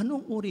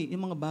anong uri,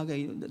 yung mga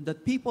bagay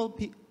that people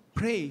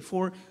pray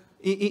for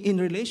in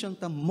relation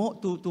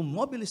to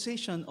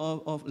mobilization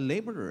of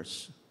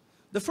laborers.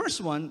 The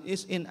first one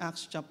is in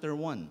Acts chapter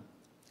 1.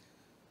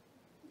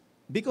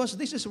 Because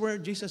this is where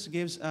Jesus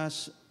gives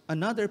us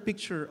another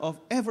picture of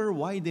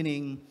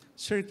ever-widening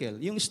circle.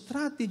 Yung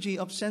strategy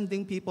of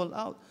sending people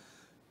out.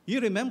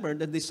 You remember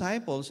the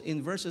disciples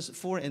in verses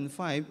 4 and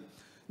 5,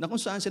 na kung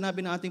saan sinabi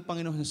ng ating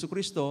Panginoon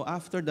Jesucristo,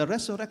 after the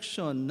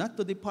resurrection, not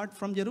to depart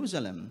from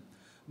Jerusalem,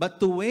 but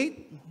to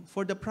wait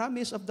for the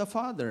promise of the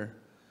Father.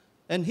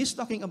 And He's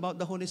talking about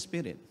the Holy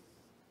Spirit.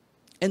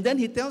 And then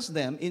He tells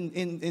them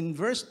in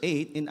verse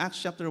 8, in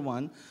Acts chapter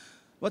 1,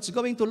 what's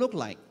going to look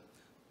like.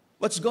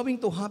 What's going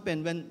to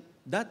happen when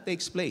that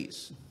takes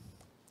place.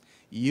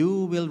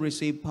 You will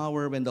receive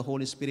power when the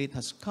Holy Spirit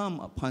has come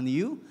upon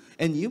you,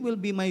 and you will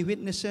be my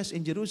witnesses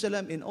in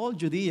Jerusalem, in all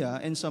Judea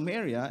and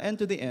Samaria, and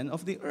to the end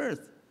of the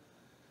earth.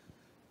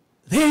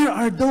 There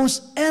are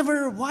those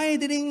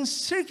ever-widening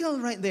circle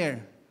right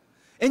there.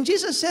 And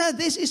Jesus said,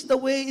 this is the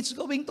way it's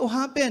going to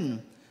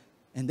happen.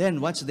 And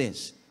then, watch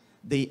this.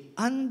 They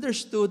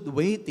understood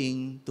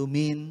waiting to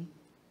mean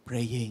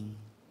praying.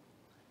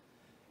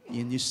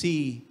 And you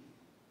see,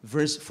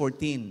 verse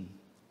 14,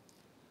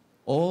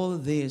 all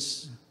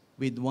this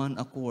with one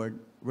accord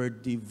were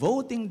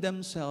devoting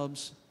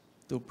themselves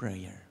to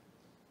prayer.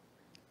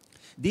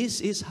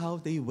 This is how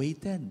they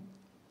waited.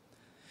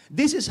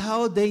 This is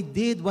how they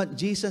did what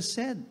Jesus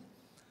said.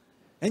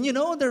 And you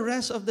know the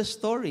rest of the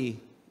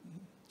story.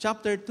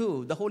 Chapter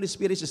 2, the Holy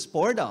Spirit is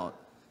poured out.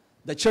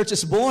 The church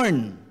is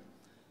born.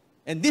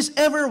 And this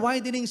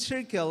ever-widening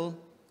circle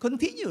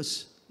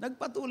continues.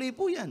 Nagpatuloy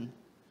po yan.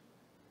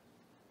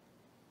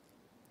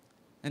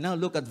 And now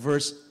look at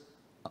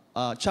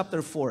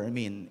chapter 4,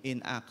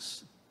 in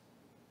Acts.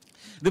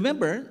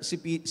 Remember,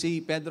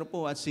 si Pedro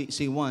po at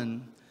si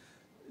Juan,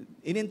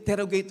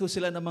 in-interrogate po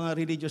sila ng mga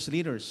religious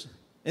leaders.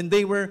 And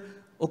they were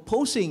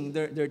opposing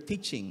their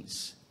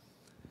teachings.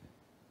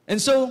 And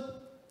so,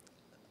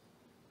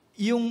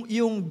 yung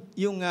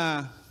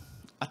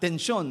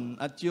atensyon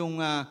at yung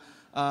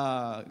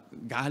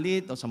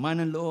galit o sama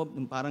ng loob,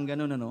 parang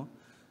gano'n,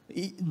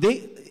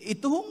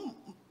 itong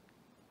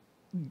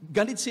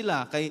galit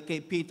sila kay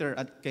Peter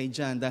at kay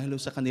John dahil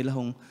sa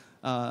kanilang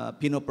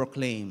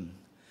pinoproclaim.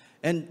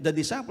 And the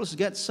disciples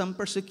get some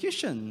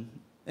persecution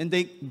and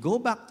they go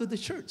back to the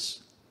church.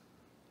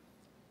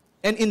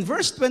 And in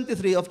verse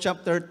 23 of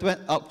chapter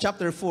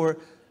 4,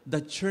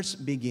 the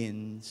church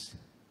begins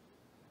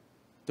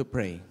to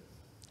pray.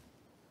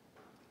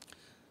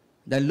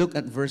 Then look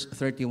at verse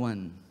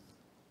 31.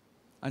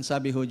 Ang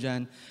sabi ho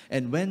dyan,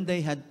 and when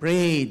they had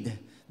prayed,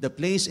 the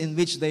place in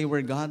which they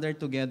were gathered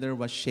together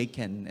was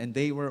shaken, and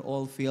they were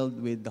all filled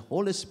with the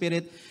Holy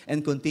Spirit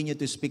and continued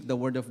to speak the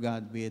word of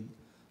God with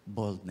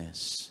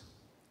boldness.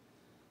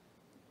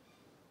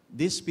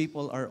 These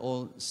people are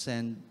all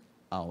sent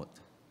out.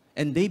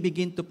 And they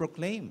begin to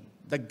proclaim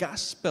the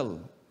gospel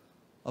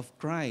of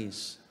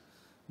Christ,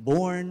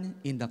 born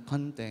in the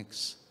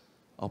context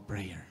of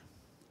prayer.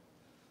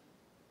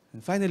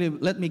 And finally,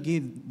 let me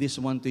give this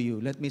one to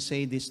you. Let me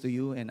say this to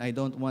you, and I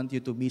don't want you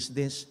to miss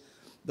this.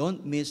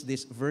 Don't miss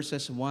this.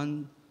 Verses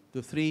 1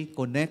 to 3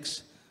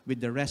 connects with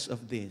the rest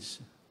of this.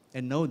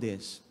 And know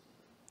this.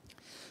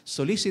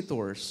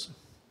 Solicitors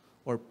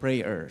or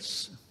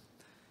prayers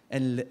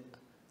and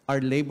are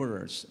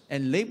laborers.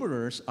 And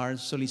laborers are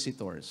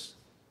solicitors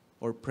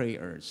or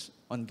prayers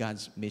on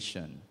God's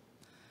mission.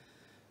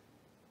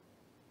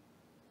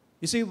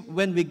 You see,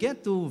 when we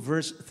get to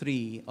verse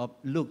 3 of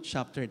Luke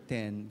chapter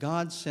 10,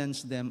 God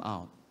sends them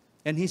out.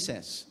 And He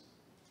says,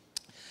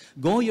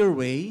 go your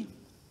way.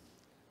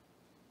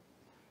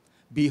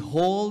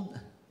 Behold,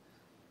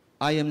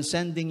 I am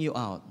sending you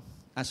out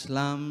as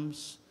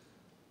lambs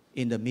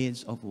in the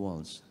midst of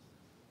wolves.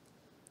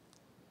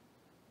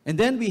 And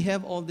then we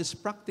have all these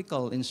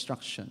practical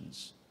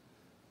instructions.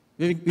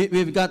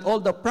 We've got all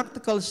the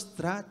practical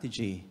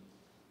strategy.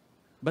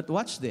 But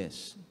watch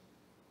this.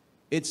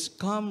 It's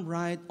come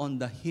right on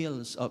the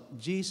heels of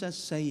Jesus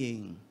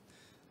saying,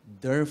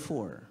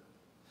 therefore,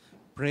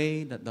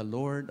 pray that the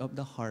Lord of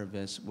the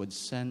harvest would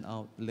send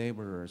out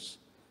laborers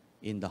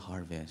in the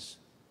harvest.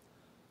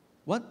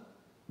 What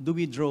do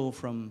we draw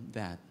from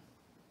that?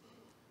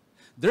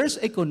 There's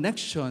a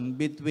connection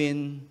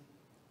between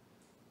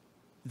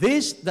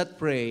this that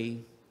pray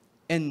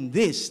and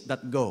this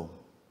that go.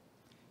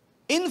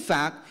 In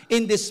fact,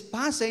 in this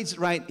passage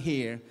right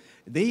here,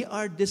 they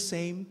are the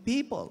same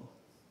people.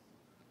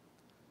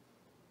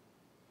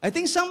 I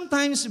think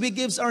sometimes we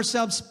give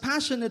ourselves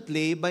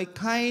passionately by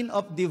kind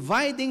of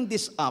dividing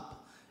this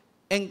up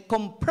and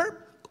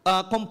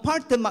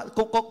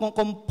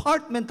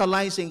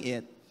compartmentalizing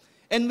it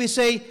And we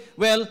say,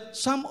 well,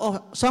 some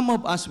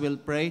of us will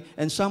pray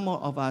and some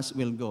of us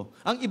will go.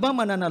 Ang iba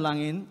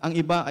mananalangin, ang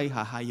iba ay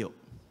hahayo.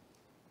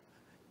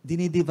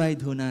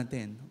 Dinidivide ho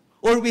natin.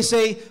 Or we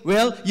say,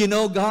 well, you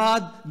know,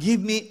 God, give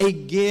me a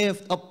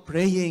gift of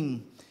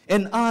praying.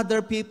 And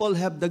other people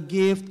have the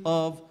gift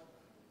of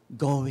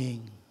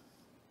going.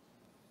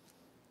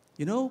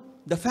 You know,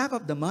 the fact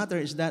of the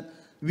matter is that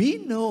we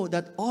know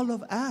that all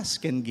of us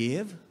can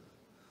give,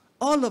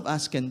 all of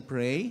us can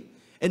pray,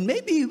 and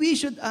maybe we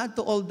should add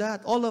to all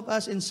that, all of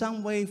us in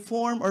some way,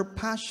 form, or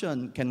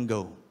passion can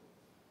go.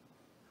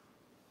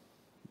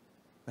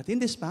 But in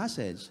this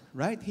passage,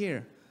 right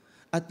here,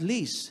 at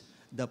least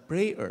the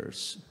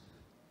prayers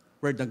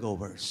were the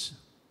goers.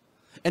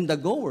 And the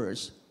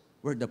goers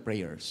were the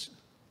prayers.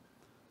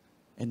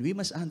 And we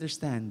must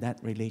understand that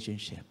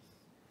relationship.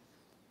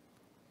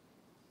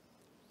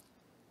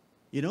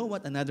 You know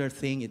what another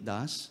thing it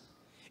does?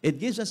 It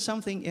gives us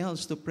something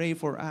else to pray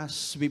for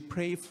us. We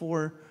pray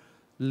for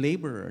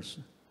laborers.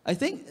 I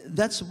think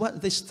that's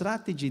what the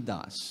strategy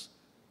does.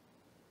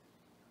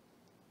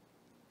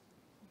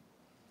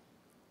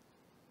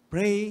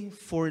 Pray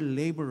for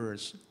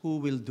laborers who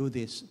will do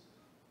this.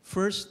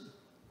 First,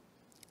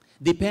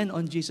 depend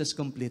on Jesus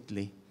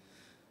completely.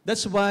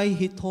 That's why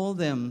he told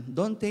them,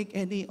 don't take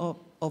any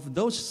of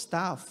those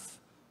stuff.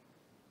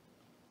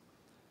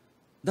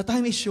 The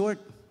time is short.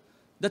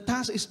 The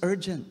task is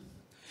urgent.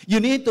 You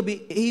need to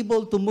be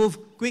able to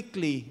move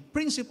quickly.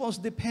 Principles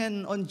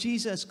depend on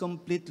Jesus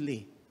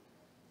completely.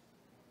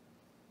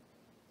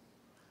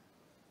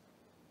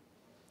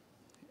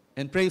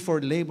 And pray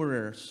for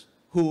laborers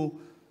who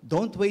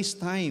don't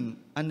waste time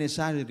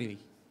unnecessarily.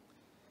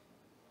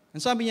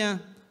 And sabi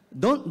niya,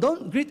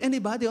 don't greet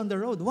anybody on the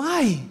road.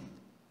 Why?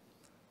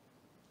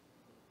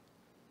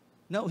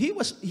 Now, he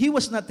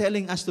was not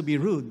telling us to be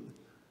rude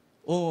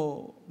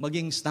o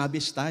maging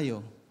snobbish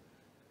tayo.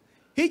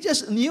 He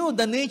just knew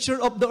the nature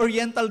of the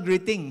Oriental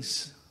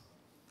greetings.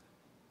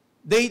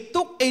 They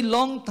took a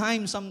long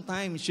time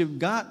sometimes. You've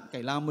got,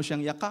 kailangan mo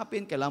siyang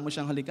yakapin, kailangan mo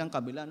siyang halikan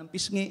kabila ng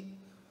pisngi.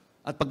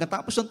 At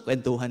pagkatapos nun,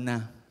 kwentuhan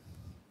na.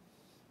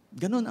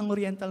 Ganon ang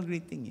Oriental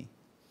greeting eh.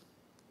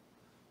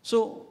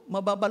 So,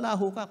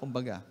 mababalaho ka,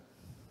 kumbaga.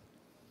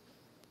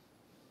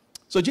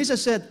 So,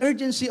 Jesus said,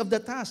 urgency of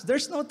the task.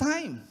 There's no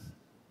time.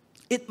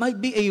 It might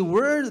be a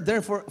word,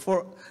 therefore,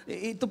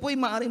 ito po'y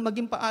maaaring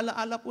maging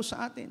paalaala po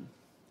sa atin.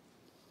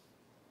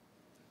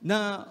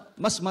 Na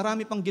mas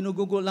marami pang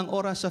ginugugol ang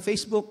oras sa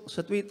Facebook,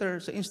 sa Twitter,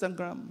 sa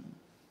Instagram,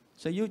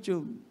 sa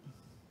YouTube.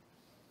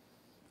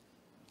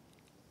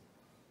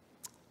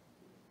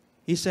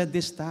 He said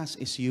this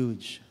task is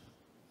huge.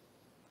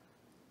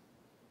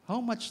 How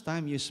much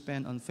time you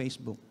spend on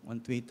Facebook, on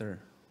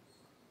Twitter?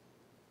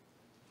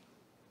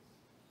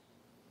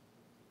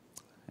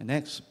 And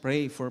next,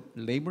 pray for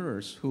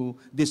laborers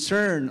who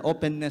discern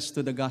openness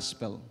to the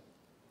gospel.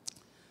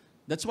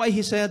 That's why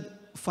he said,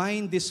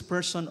 find this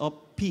person of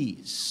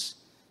peace.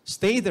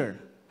 Stay there.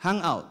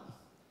 Hang out.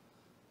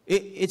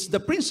 It's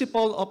the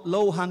principle of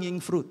low-hanging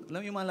fruit.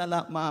 Alam mo yung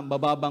mga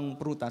mababang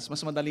prutas,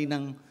 mas madali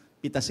nang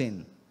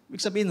pitasin.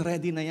 Ibig sabihin,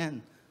 ready na yan.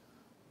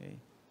 Okay.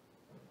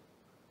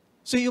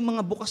 So yung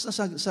mga bukas na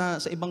sa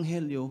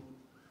Ebanghelyo,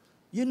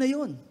 yun na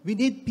yun. We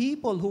need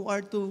people who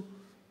are to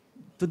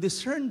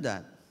discern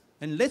that.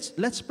 And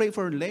let's pray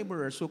for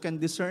laborers who can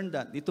discern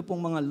that. Ito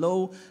pong mga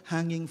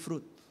low-hanging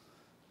fruit.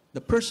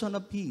 The person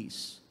of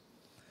peace.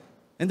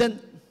 And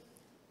then,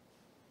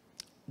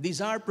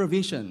 desire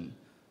provision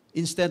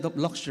instead of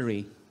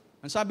luxury.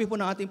 Ang sabi po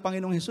ng ating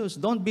Panginoong Jesus,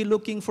 don't be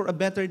looking for a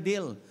better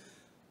deal.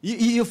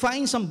 You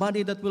find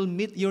somebody that will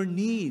meet your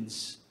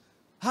needs.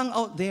 Hang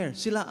out there.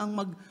 Sila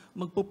ang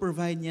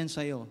magpo-provide niyan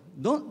sa'yo.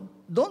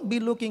 Don't be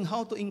looking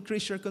how to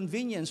increase your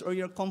convenience or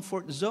your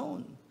comfort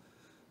zone.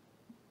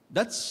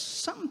 That's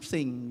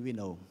something we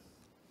know.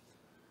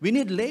 We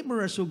need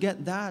laborers who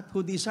get that,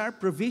 who desire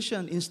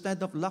provision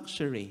instead of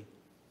luxury.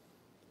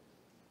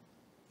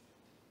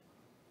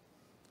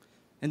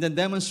 And then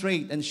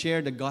demonstrate and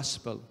share the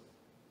gospel.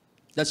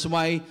 That's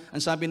why, ang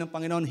sabi ng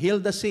Panginoon, heal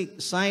the sick,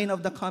 sign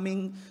of the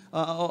coming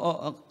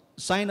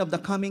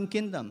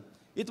kingdom.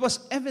 It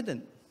was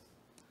evident.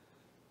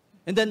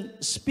 And then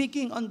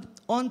speaking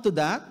on to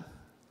that,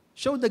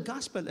 show the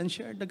gospel and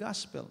share the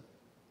gospel.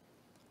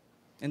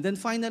 And then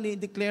finally,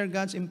 declare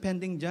God's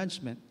impending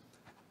judgment.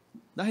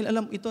 Dahil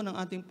alam ito ng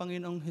ating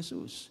Panginoong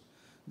Jesus.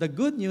 The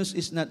good news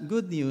is not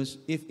good news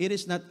if it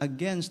is not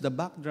against the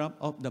backdrop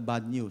of the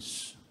bad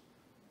news.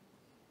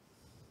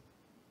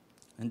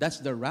 And that's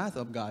the wrath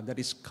of God that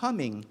is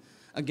coming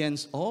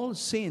against all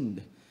sin.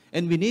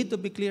 And we need to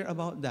be clear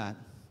about that.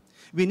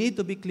 We need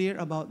to be clear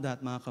about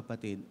that, mga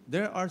kapatid.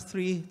 There are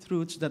 3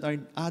 truths that are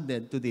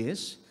added to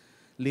this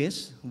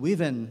list,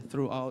 woven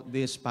throughout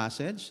this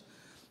passage.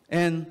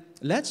 And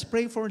let's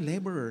pray for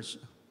laborers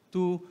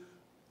to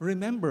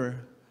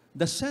remember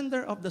the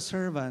sender of the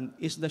servant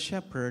is the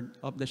shepherd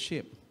of the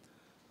sheep.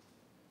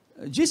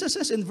 Jesus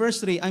says in verse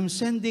 3, I'm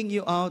sending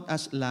you out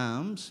as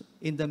lambs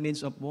in the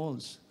midst of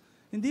wolves.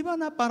 Hindi ba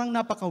parang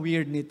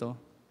napaka-weird nito?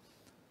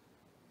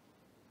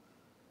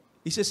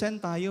 Isesend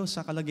tayo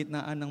sa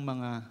kalagitnaan ng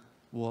mga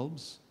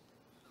wolves.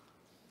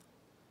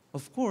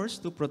 Of course,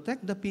 to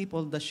protect the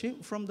people, the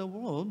sheep from the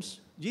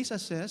wolves,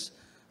 Jesus says,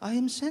 I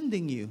am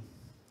sending you.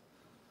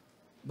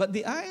 But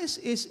the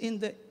eyes is in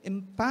the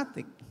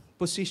empathic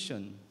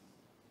position.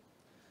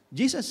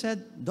 Jesus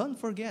said, don't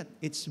forget,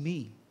 it's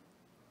me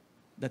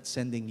that's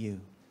sending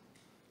you.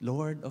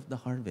 Lord of the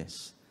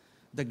harvest,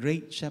 the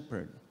great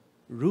shepherd,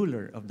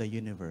 ruler of the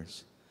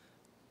universe.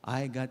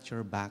 I got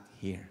your back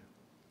here.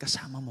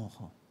 Kasama mo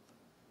ko.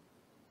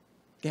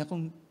 Kaya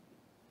kung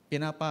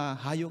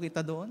pinapahayo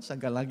kita doon sa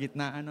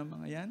kalagitnaan ng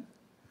mga yan,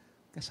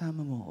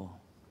 kasama mo ko.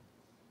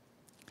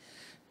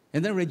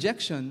 And the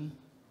rejection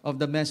of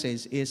the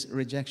message is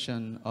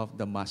rejection of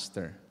the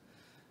master.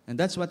 And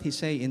that's what he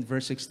say in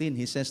verse 16.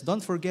 He says,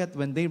 don't forget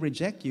when they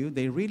reject you,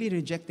 they really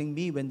rejecting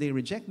me. When they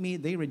reject me,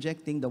 they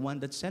rejecting the one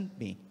that sent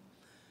me.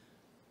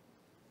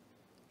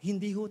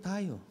 Hindi ho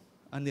tayo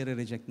ang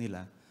nire-reject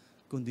nila,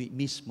 kundi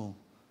mismo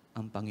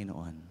ang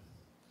Panginoon.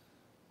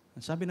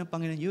 Ang sabi ng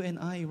Panginoon, you and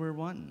I were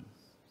one.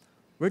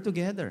 We're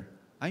together.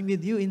 I'm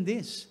with you in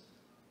this.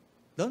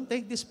 Don't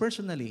take this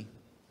personally.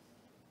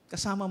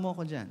 Kasama mo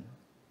ko dyan.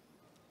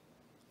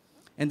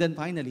 And then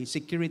finally,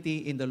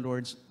 security in the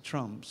Lord's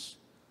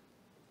trumps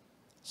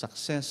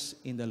success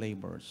in the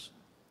labors.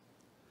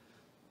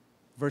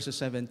 Verses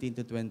 17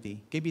 to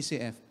 20.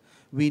 KBCF,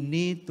 we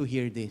need to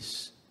hear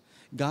this.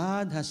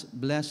 God has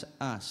blessed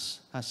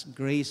us, has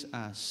graced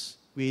us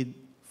with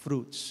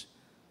fruits.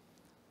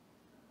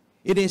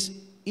 It is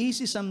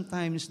easy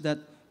sometimes that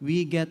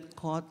we get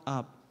caught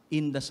up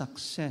in the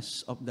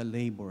success of the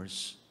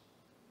labors.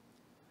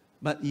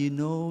 But you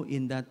know,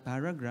 in that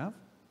paragraph,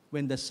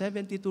 when the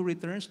 72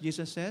 returns,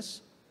 Jesus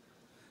says,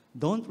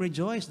 don't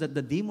rejoice that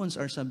the demons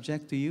are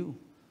subject to you.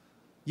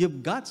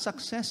 You've got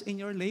success in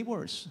your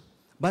labors,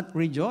 but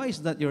rejoice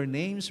that your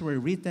names were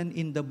written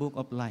in the book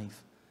of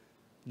life.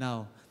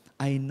 Now,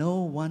 I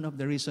know one of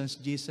the reasons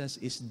Jesus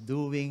is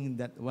doing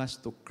that was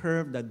to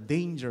curb the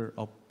danger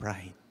of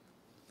pride.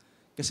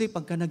 Kasi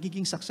pagka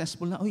nagiging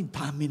successful na, oy,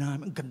 dami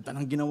namin, ganda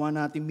ng ginawa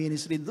natin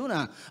ministry doon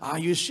ah,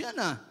 ayos yan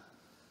ah.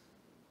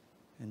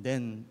 And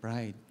then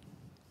pride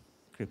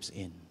creeps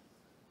in.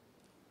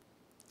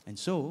 And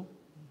so,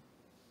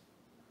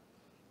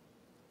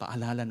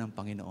 paalala ng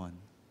Panginoon.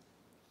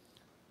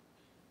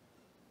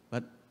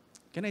 But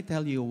can I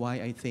tell you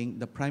why I think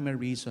the primary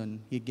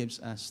reason He gives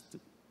us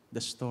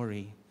the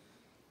story?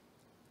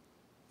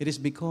 It is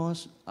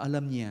because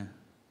alam niya,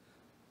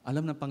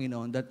 alam ng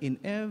Panginoon that in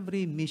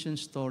every mission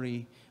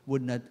story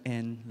would not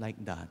end like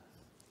that.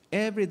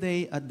 Every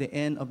day at the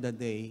end of the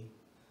day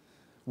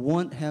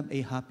won't have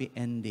a happy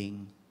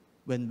ending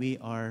when we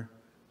are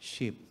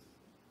sheep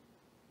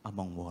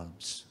among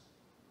wolves.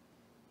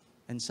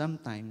 And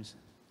sometimes,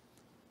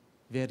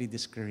 very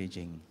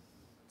discouraging.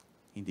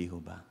 Hindi ho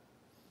ba?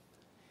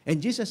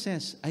 And Jesus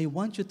says, I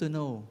want you to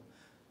know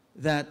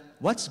that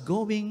what's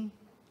going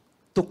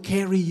to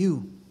carry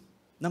you,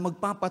 na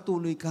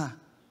magpapatuloy ka,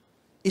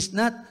 is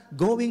not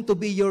going to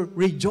be your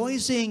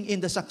rejoicing in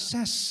the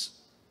success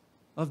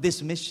of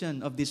this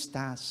mission, of this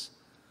task.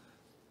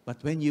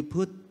 But when you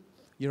put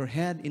your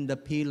head in the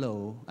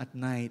pillow at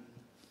night,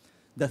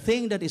 the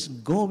thing that is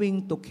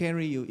going to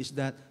carry you is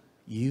that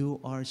you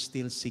are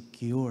still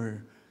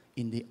secure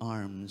in the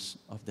arms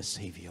of the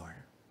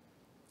Savior.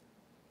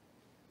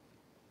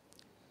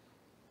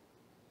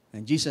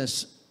 And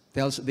Jesus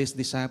tells these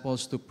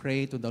disciples to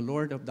pray to the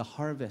Lord of the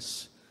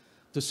harvest,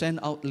 to send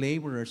out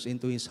laborers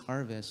into His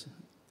harvest.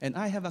 And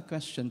I have a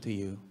question to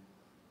you.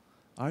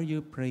 Are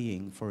you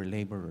praying for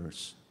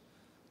laborers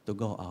to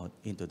go out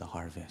into the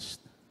harvest?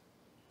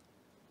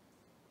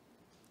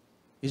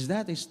 Is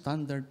that a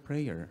standard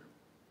prayer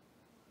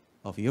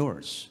of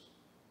yours,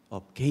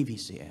 of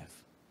KBCF?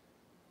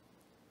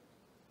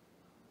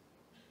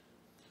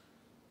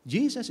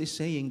 Jesus is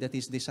saying that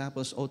His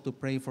disciples ought to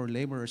pray for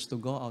laborers to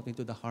go out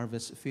into the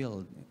harvest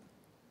field.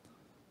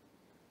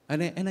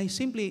 And I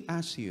simply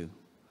ask you,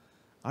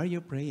 are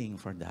you praying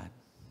for that?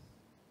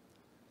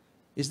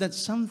 Is that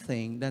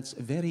something that's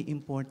very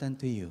important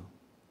to you?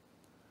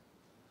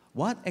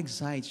 What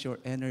excites your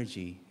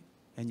energy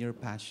and your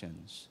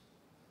passions?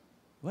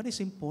 What is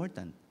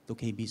important to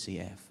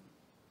KBCF?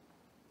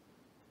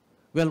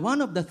 Well,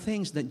 one of the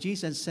things that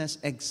Jesus says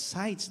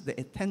excites the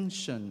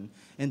attention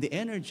and the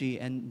energy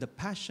and the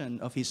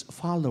passion of His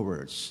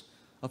followers,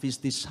 of His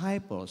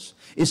disciples,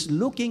 is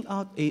looking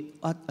out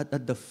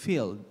at the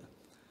field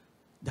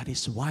that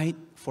is white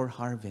for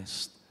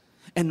harvest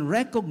and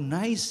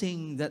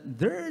recognizing that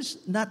there's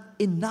not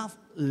enough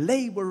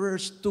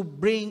laborers to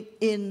bring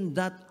in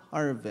that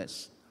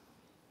harvest.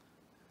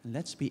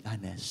 Let's be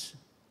honest.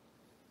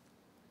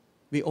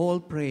 We all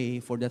pray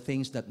for the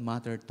things that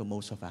matter to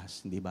most of us,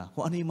 hindi ba?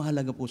 Kung ano yung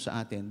mahalaga po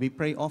sa atin. We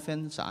pray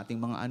often sa ating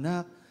mga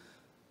anak,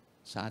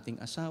 sa ating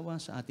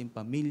asawa, sa ating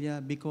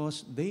pamilya,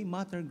 because they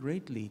matter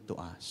greatly to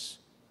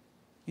us.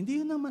 Hindi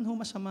yun naman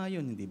masama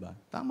yun, hindi ba?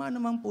 Tama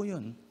naman po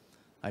yun.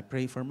 I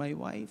pray for my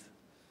wife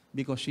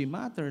because she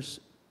matters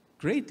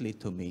greatly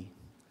to me.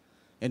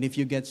 And if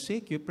you get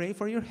sick, you pray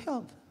for your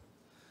health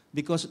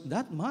because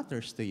that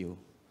matters to you.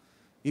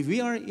 If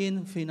we are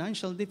in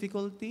financial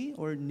difficulty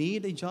or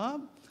need a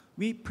job,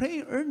 we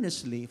pray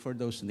earnestly for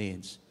those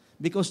needs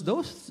because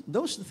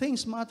those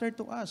things matter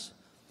to us.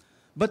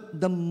 But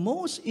the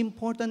most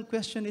important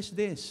question is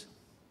this: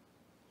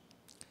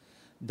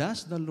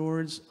 does the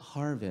Lord's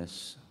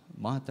harvest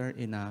matter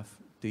enough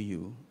to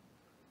you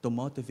to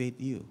motivate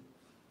you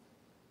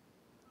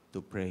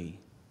to pray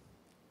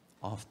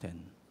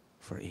often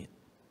for it?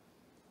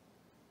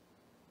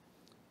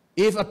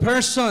 If a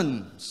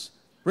person's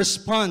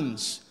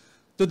response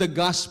to the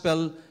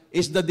gospel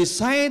is the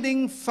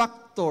deciding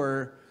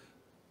factor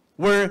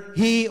where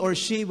he or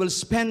she will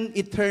spend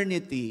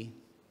eternity,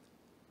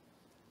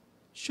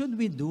 should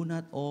we do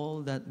not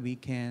all that we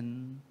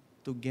can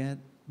to get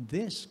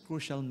this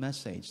crucial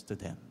message to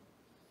them?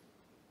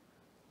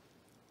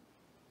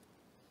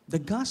 The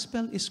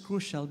gospel is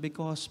crucial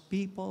because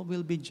people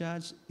will be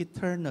judged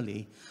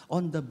eternally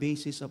on the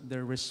basis of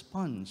their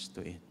response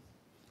to it.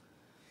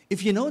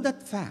 If you know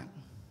that fact,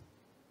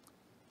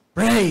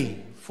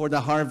 pray for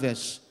the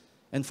harvest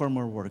and for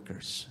more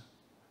workers.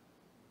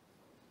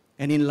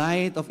 And in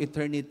light of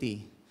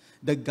eternity,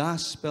 the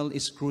gospel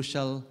is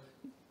crucial.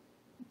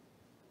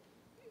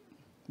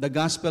 The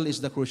gospel is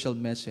the crucial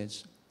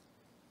message.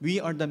 We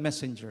are the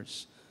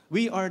messengers.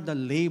 We are the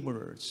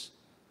laborers.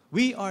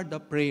 We are the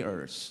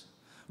prayers.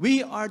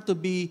 We are to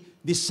be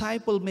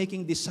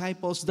disciple-making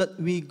disciples, that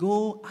we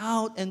go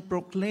out and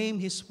proclaim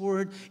His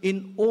word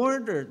in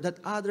order that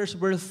others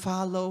will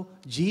follow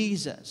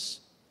Jesus.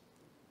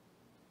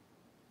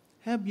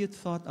 Have you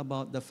thought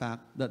about the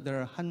fact that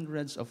there are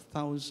hundreds of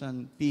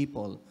thousands of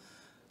people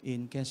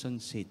in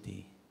Quezon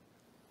City,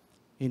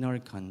 in our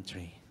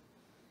country,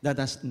 that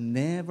has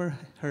never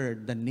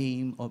heard the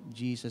name of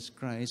Jesus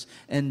Christ,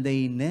 and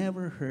they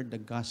never heard the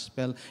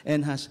gospel,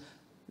 and has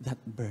that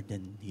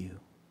burdened you?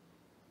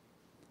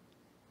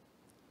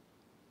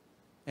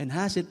 And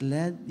has it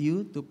led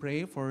you to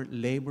pray for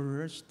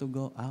laborers to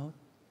go out?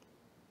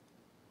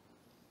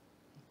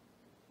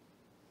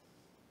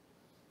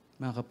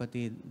 Mga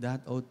kapatid,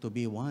 that ought to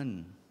be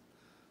one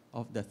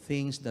of the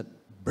things that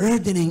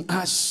burdening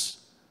us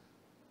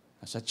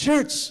as a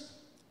church,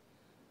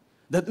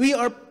 that we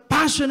are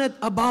passionate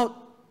about,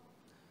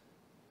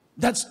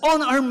 that's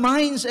on our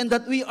minds, and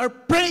that we are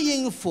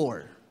praying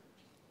for.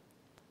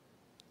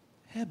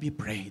 Have you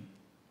prayed?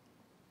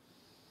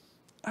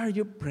 Are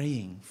you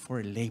praying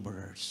for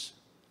laborers?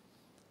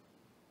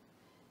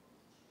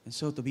 And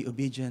so to be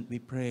obedient, we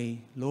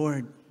pray,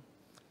 Lord,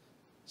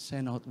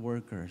 send out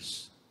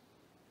workers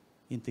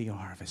into your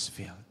harvest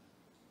field.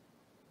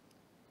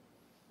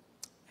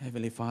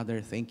 Heavenly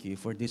Father, thank you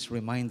for this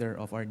reminder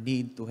of our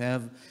need to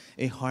have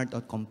a heart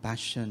of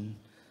compassion,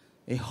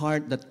 a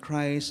heart that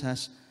Christ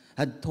has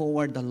had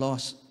toward the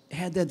lost,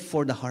 headed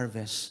for the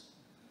harvest.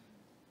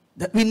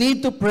 That we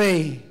need to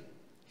pray,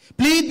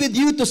 plead with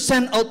you to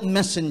send out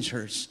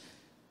messengers.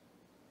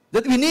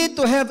 That we need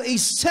to have a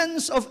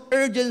sense of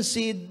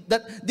urgency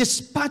that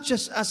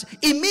dispatches us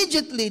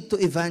immediately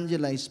to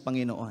evangelize,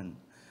 Panginoon.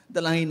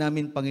 Dalangin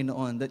namin,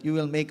 Panginoon, that you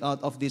will make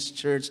out of this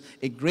church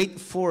a great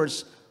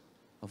force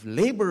of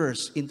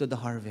laborers into the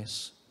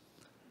harvest.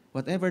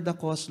 Whatever the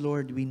cause,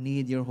 Lord, we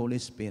need your Holy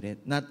Spirit.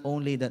 Not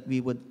only that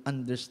we would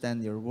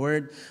understand your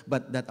word,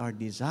 but that our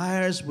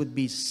desires would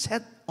be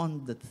set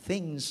on the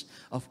things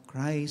of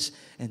Christ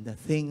and the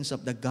things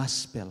of the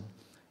gospel.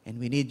 And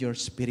we need your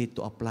Spirit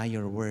to apply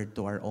your word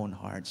to our own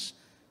hearts,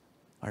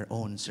 our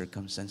own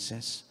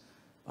circumstances,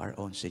 our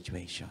own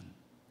situation.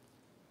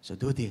 So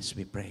do this,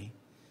 we pray,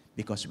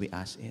 because we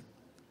ask it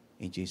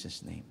in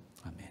Jesus' name.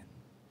 Amen.